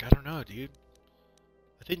 fuck, I don't know, dude.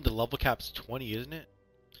 I think the level cap's 20, isn't it?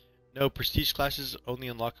 No, prestige classes only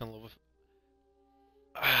unlock on level...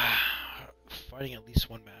 Fighting at least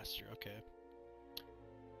 1 master, okay.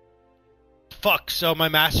 Fuck, so my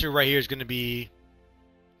master right here is gonna be...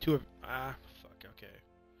 fuck, okay.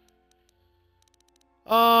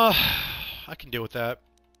 I can deal with that.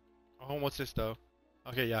 Oh, what's this though?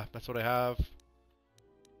 Okay, yeah, that's what I have.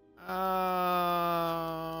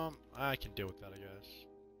 I can deal with that, I guess.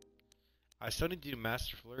 I still need to do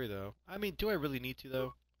Master Flurry, though. I mean, do I really need to,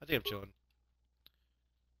 though? I think I'm chilling.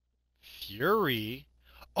 Fury?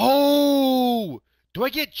 Oh! Do I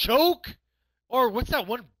get Choke? Or what's that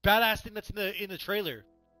one badass thing that's in the trailer?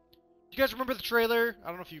 Do you guys remember the trailer? I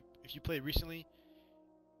don't know if you played recently.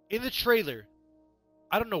 In the trailer,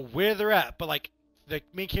 I don't know where they're at, but like the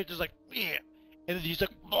main character's like, yeah, and then he's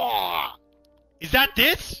like, oh! Is that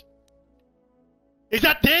this? Is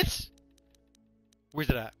that this? Where's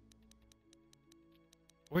it at?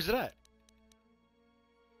 Where's it at?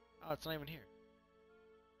 Oh, it's not even here.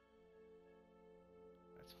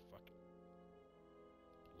 That's fucking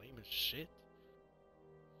lame as shit.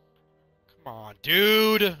 Come on,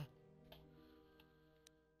 dude.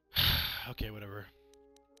 Okay, whatever.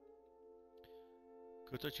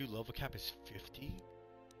 Goto 2 level cap is 50?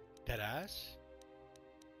 Dead ass?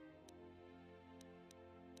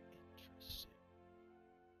 Interesting.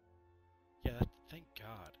 Yeah, thank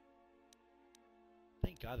God.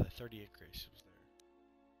 Thank God that 30 increase was there.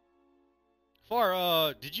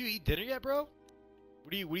 Far, did you eat dinner yet, bro?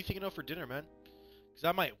 What are you thinking of for dinner, man? Cause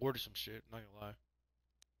I might order some shit, not gonna lie.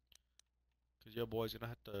 Cause your boy's gonna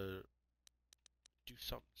have to do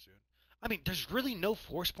something soon. I mean, there's really no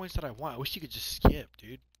force points that I want. I wish you could just skip,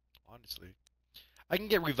 dude. Honestly. I can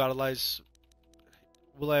get revitalized.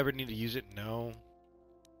 Will I ever need to use it? No.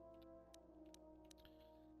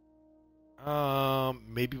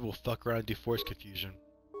 Maybe we'll fuck around and do force confusion.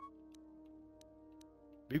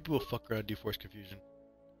 Maybe we'll fuck around and do force confusion.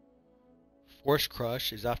 Force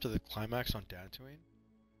crush is after the climax on Dantooine.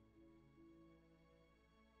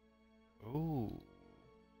 Ooh.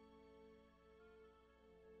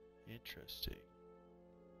 Interesting.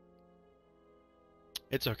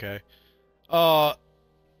 It's okay. I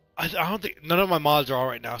don't think none of my mods are all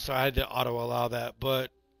right now, so I had to auto allow that.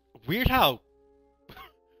 But weird how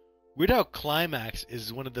climax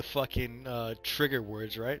is one of the fucking trigger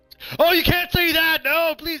words, right? Oh, you can't say that!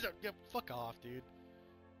 No, please! Yeah, fuck off, dude.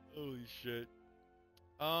 Holy shit.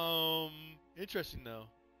 Interesting though.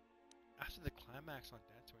 After the climax on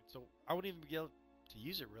Dantooine, so I wouldn't even be able to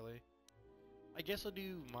use it really. I guess I'll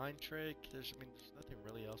do Mind Trick. There's nothing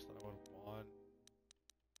really else that I would want.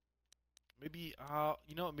 Maybe,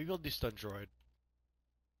 you know what? Maybe I'll do Stun Droid.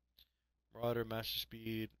 Marauder, Master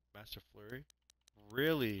Speed, Master Flurry.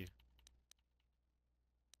 Really?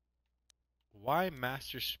 Why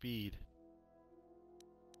Master Speed?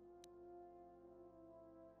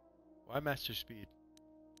 Why Master Speed?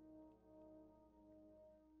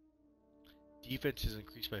 Defense is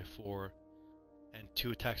increased by 4, and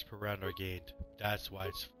 2 attacks per round are gained. That's why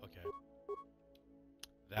it's okay.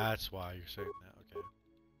 That's why you're saying that. Okay.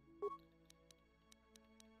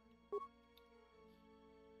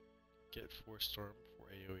 Get Force Storm for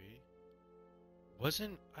AoE.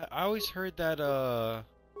 Wasn't I always heard that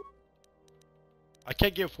I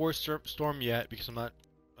can't get Force Storm yet because I'm not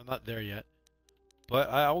there yet. But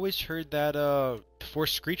I always heard that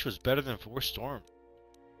Force Screech was better than Force Storm.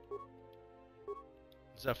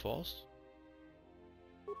 Is that false?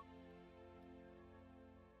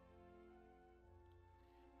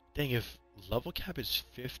 Dang, if level cap is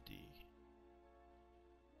 50,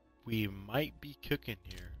 we might be cooking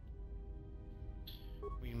here.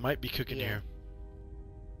 We might be cooking here.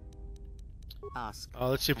 Ask.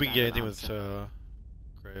 Let's see if we can get anything with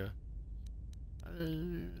Kreia.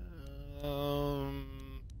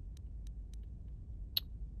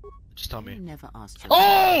 Just tell me. You never asked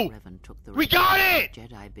Oh! how Revan took the We got it!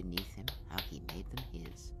 Jedi beneath him, how he made them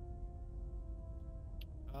his.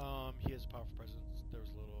 He has a powerful presence. There was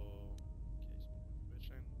a little case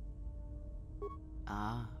mission.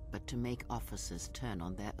 Ah, but to make officers turn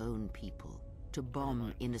on their own people, to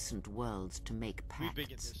bomb innocent worlds, to make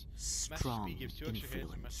pacts, strong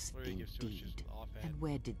influence indeed. And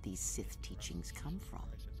where did these Sith teachings come from?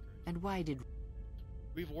 And why did...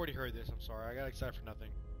 We've already heard this, I'm sorry. I got excited for nothing.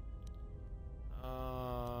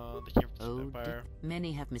 They came from the Empire.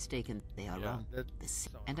 Many have mistaken they are wrong.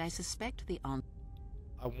 And I suspect the answer...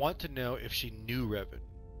 I want to know if she knew Revan.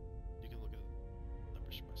 You can look at the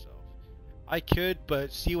numbers for myself. I could,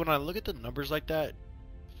 but see, when I look at the numbers like that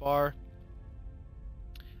far,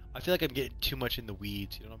 I feel like I'm getting too much in the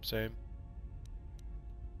weeds, you know what I'm saying?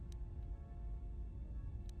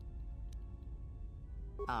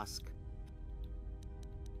 Ask.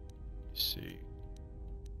 Let's see.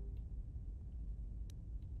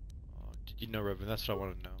 Did you know Revan? That's what I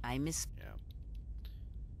want to know. I miss... Yeah.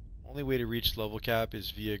 Only way to reach level cap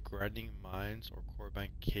is via grinding mines or Korriban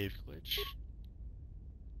cave glitch.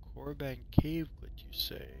 Korriban cave glitch, you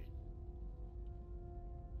say?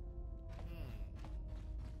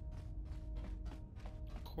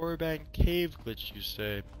 Korriban cave glitch, you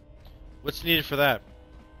say? What's needed for that?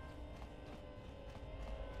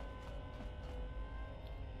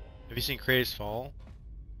 Have you seen Kratos Fall?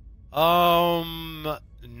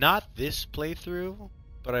 Not this playthrough,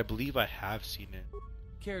 but I believe I have seen it.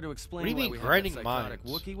 Care to explain What do you why mean we grinding have that psychotic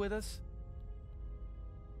mines? Wookiee with us?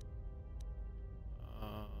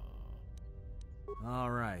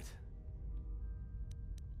 All right.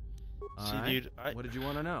 See, dude, what did you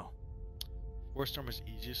want to know? Force Storm is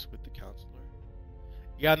easiest with the counselor.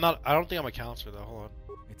 Yeah, I don't think I'm a counselor though. Hold on.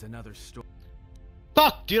 It's another story.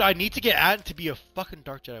 Fuck, dude! I need to get Atten to be a fucking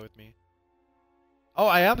Dark Jedi with me. Oh,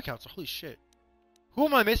 I am a counselor. Holy shit! Who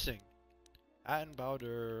am I missing? Atten,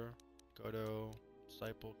 Bowder, Godo,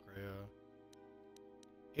 Disciple, Kreia,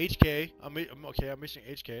 HK. I'm okay. I'm missing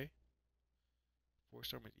HK. Force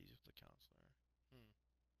Storm is easiest with the counselor.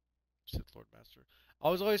 Sith Lord Master. I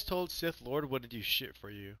was always told Sith Lord wouldn't do shit for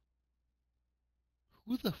you.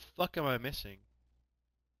 Who the fuck am I missing?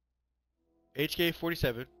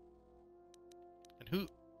 HK-47. And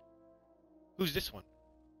who's this one?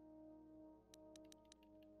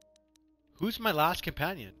 Who's my last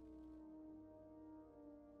companion?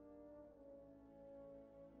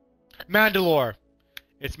 Mandalore.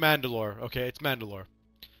 It's Mandalore. Okay, it's Mandalore.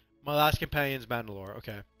 My last companion's Mandalore.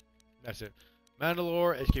 Okay. That's it.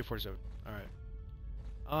 Mandalore, HK-47. Alright.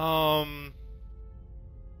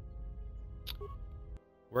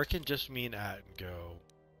 Where can just me and Atten go?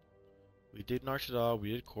 We did Nar Shaddaa,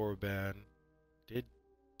 we did Korriban, did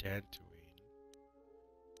Dantooine.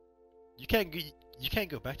 You can't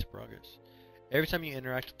go back to Bragas. Every time you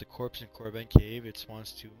interact with the corpse in Korriban Cave, it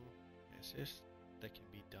spawns two assists that can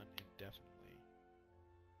be done indefinitely.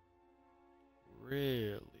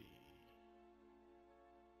 Really?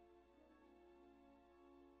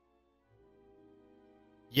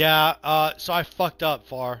 Yeah, so I fucked up,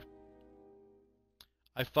 Far.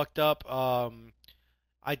 I fucked up.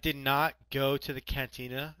 I did not go to the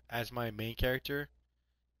cantina as my main character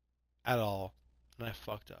at all, and I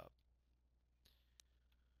fucked up.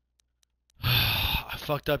 I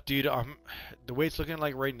fucked up, dude. The way it's looking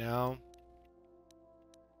like right now,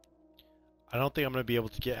 I don't think I'm gonna be able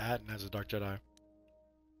to get Atten as a Dark Jedi,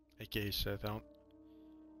 aka Sith.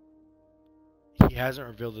 He hasn't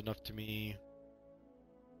revealed enough to me.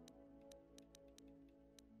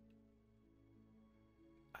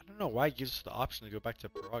 I don't know why it gives us the option to go back to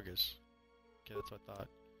Bragas. Okay, that's what I thought.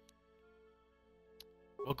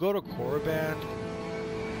 We'll go to Korriban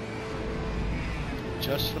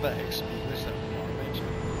just for that experience that we want to mention.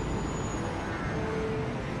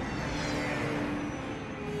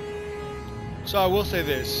 So I will say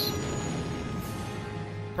this.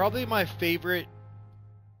 Probably my favorite,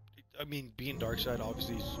 I mean, being Darkseid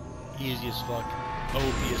obviously is easy as fuck,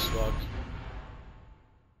 OP as fuck.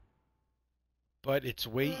 But it's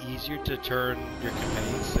way easier to turn your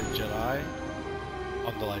companions to Jedi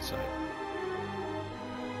on the light side.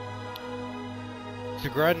 To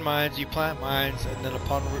grind mines, you plant mines, and then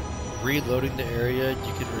upon reloading the area,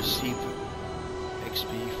 you can receive XP.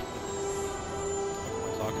 What am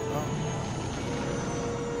I talking about?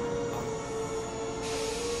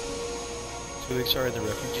 2 weeks are in the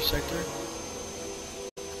refugee sector.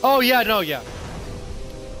 Oh yeah, no, yeah.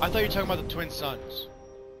 I thought you were talking about the twin sons.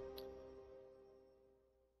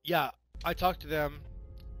 Yeah, I talked to them.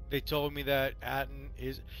 They told me that Atten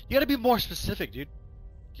is... You gotta be more specific, dude.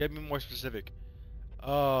 You gotta be more specific.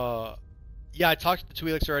 Yeah, I talked to the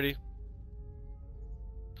Twi'leks already.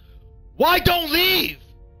 Why don't leave?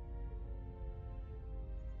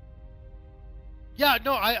 Yeah,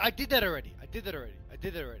 no, I did that already. I did that already.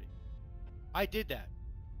 I did that.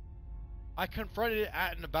 I confronted it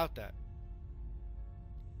at and about that.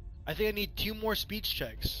 I think I need 2 more speech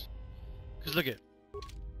checks. Cause look it.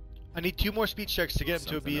 I need 2 more speech checks to get him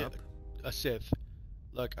to be a Sith.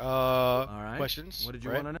 Look, All right. questions. What did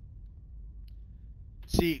you right? want to know?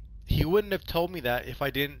 See, he wouldn't have told me that if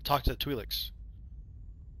I didn't talk to the Twi'leks.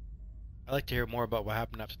 I'd like to hear more about what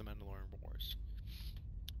happened after the Mandalorian Wars.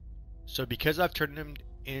 So because I've turned him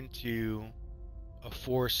into a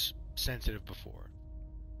Force sensitive before,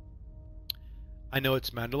 I know it's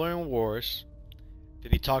Mandalorian Wars.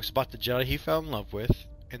 Then he talks about the Jedi he fell in love with,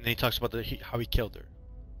 and then he talks about how he killed her.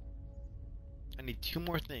 I need 2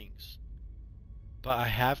 more things, but I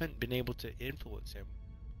haven't been able to influence him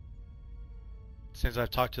since I've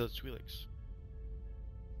talked to the Twi'leks.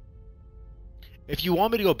 If you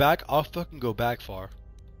want me to go back, I'll fucking go back far.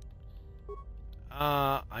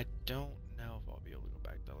 I don't know if I'll be able to go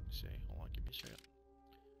back though. Let me see. Hold on, give me a second.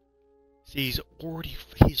 See,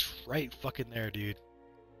 he's right fucking there, dude.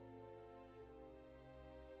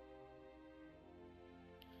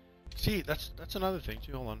 See, that's another thing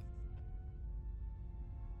too. Hold on.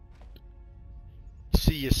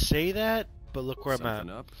 See, you say that, but look where I'm at.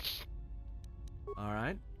 Up. All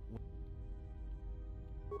right.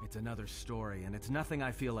 It's another story, and it's nothing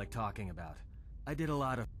I feel like talking about. I did a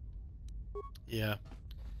lot of... Yeah.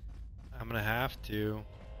 I'm gonna have to.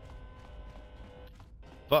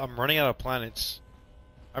 But I'm running out of planets.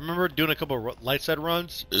 I remember doing a couple of light side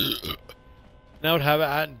runs. And I would have it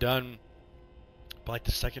hadn't done by like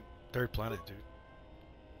the 2nd, 3rd planet, dude.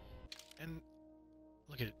 And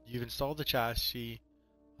look at it. You've installed the chassis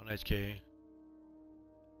on HK.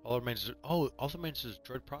 All that remains is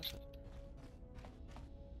droid processor.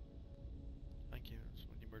 Thank you. So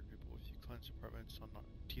when you murder people with you cleanse apartments on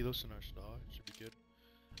Telos and Arshada, it should be good.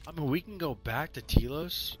 I mean, we can go back to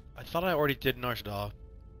Telos. I thought I already did Arshada.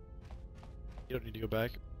 You don't need to go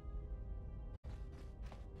back.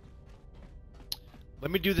 Let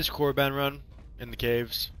me do this Korriban run in the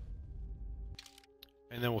caves,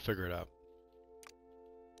 and then we'll figure it out.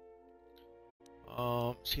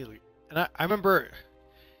 See, and I remember,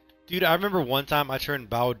 dude, I remember one time I turned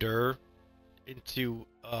Bao-Dur into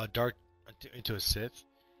into a Sith,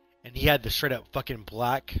 and he had the straight up fucking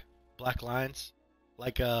black lines,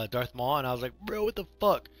 like Darth Maul, and I was like, bro, what the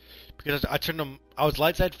fuck? Because I turned him, I was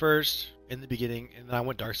light side first in the beginning, and then I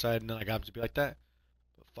went dark side, and then I got him to be like that.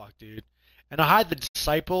 But fuck, dude. And I had the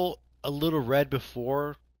Disciple a little red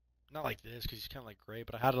before, not like this, because he's kind of like gray,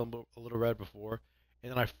 but I had it a little red before,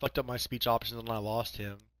 and then I fucked up my speech options, and I lost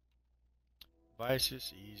him.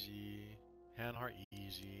 Vices easy, Hanhar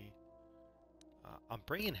easy. I'm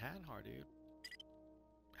bringing Hanhar, dude.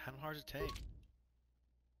 Hanhar's a tank.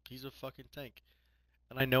 He's a fucking tank.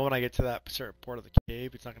 And I know when I get to that certain part of the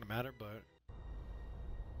cave, it's not gonna matter, but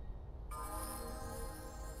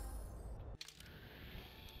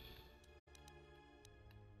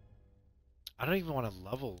I don't even want to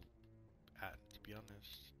level at, to be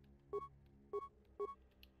honest.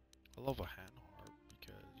 I love a Hanhar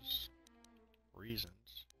because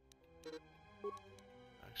reasons.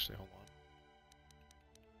 Actually, hold on.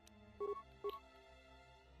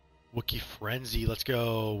 Wookiee Frenzy, let's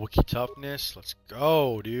go. Wookiee Toughness, let's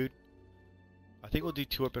go, dude. I think we'll do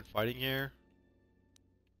 2-weapon fighting here.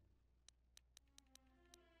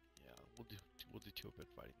 Yeah, we'll do 2-weapon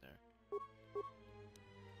fighting there.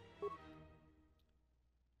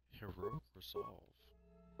 Heroic Resolve.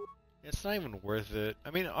 It's not even worth it.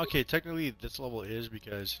 I mean, okay, technically this level is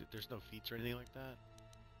because there's no feats or anything like that.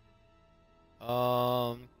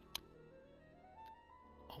 Almost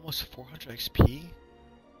 400 XP?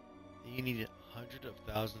 You need hundreds of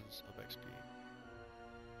thousands of XP.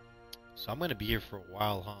 So I'm gonna be here for a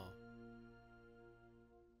while, huh?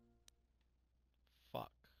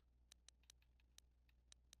 Fuck.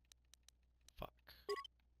 Fuck.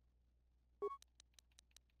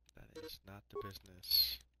 That is not the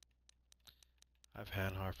business. I've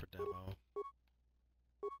Hanhar for demo.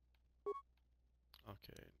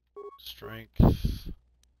 Okay. Strength.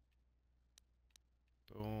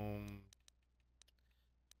 Boom.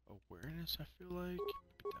 Awareness, I feel like. Maybe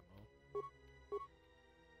demo.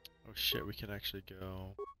 Oh shit, we can actually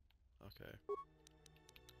go. Okay.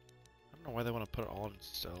 I don't know why they want to put it all in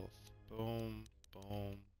stealth. Boom,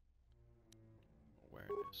 boom.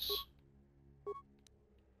 Awareness.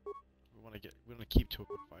 We want to keep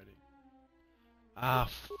to-weapon fighting. Ah,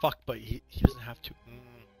 fuck, but he doesn't have to.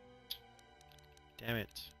 Damn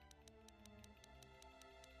it.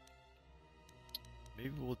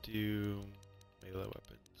 Maybe we'll do melee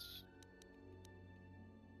weapons.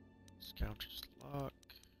 Counters lock.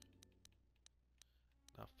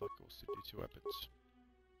 Nah, fuck it, we'll see do 2 weapons.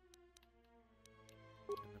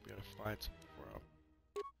 And then we gotta find some for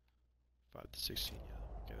 5 to 16,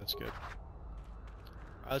 yeah. Okay, that's good.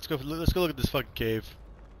 Alright, let's go look at this fucking cave.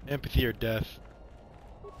 Empathy or death.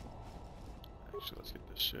 Actually, let's get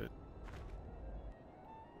this shit.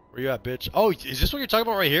 Where you at, bitch? Oh, is this what you're talking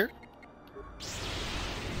about right here?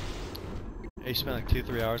 Hey, you spent like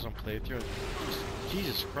 2-3 hours on playthrough.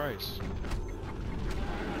 Jesus Christ.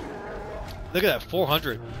 Look at that,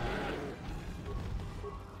 400.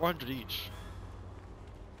 400 each.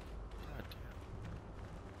 God damn.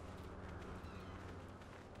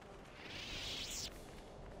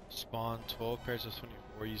 Spawn 12 pairs of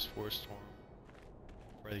 24, use Force Storm.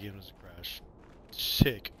 Before the game was a crash.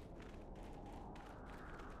 Sick.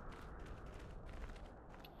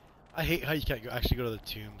 I hate how you can't actually go to the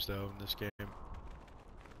tombs though in this game.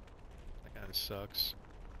 That kind of sucks.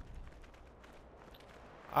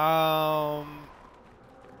 I'm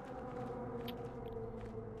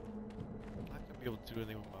not gonna be able to do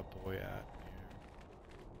anything with my boy at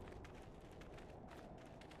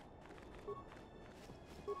here.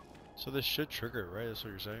 So this should trigger it, right? That's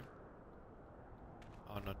what you're saying?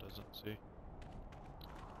 Oh no, it doesn't. See?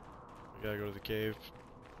 We gotta go to the cave.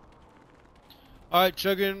 Alright,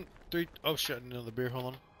 chugging 3. Oh shit, another beer. Hold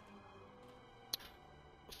on.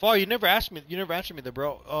 Far, you never asked me. You never answered me, there,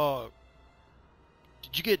 bro.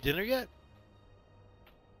 Did you get dinner yet?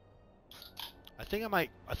 I think I might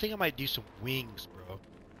do some wings, bro.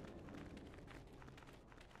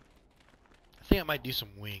 I think I might do some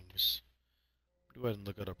wings. Go ahead and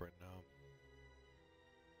look it up right now.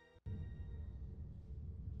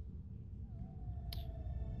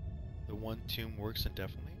 The one tomb works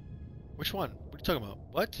indefinitely. Which one? What are you talking about?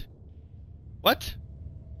 What? What?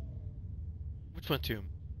 Which one tomb?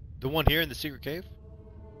 The one here in the secret cave?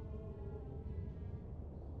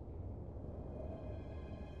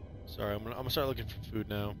 Sorry, I'm gonna start looking for food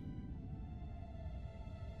now.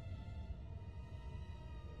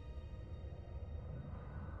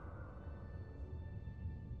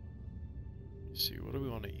 Let's see, what do we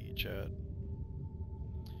want to eat, chat?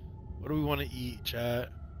 What do we want to eat, chat?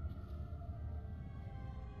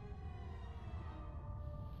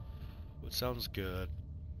 What sounds good?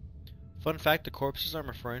 Fun fact, the corpses I'm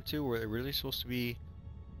referring to were really supposed to be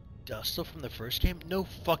Dusto from the first game? No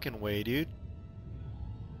fucking way, dude.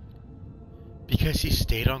 Because he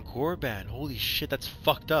stayed on Korriban. Holy shit, that's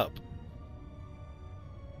fucked up.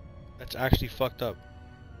 That's actually fucked up.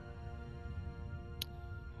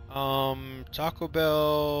 Taco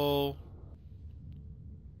Bell.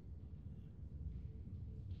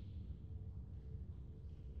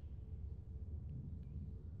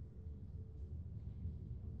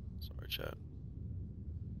 Sorry, chat.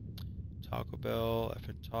 Taco Bell, F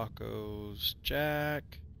and Tacos,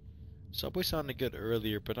 Jack. Subway sounded good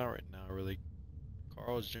earlier, but not right now, really.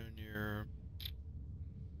 Carl's Jr.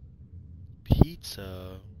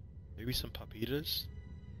 Pizza. Maybe some papitas?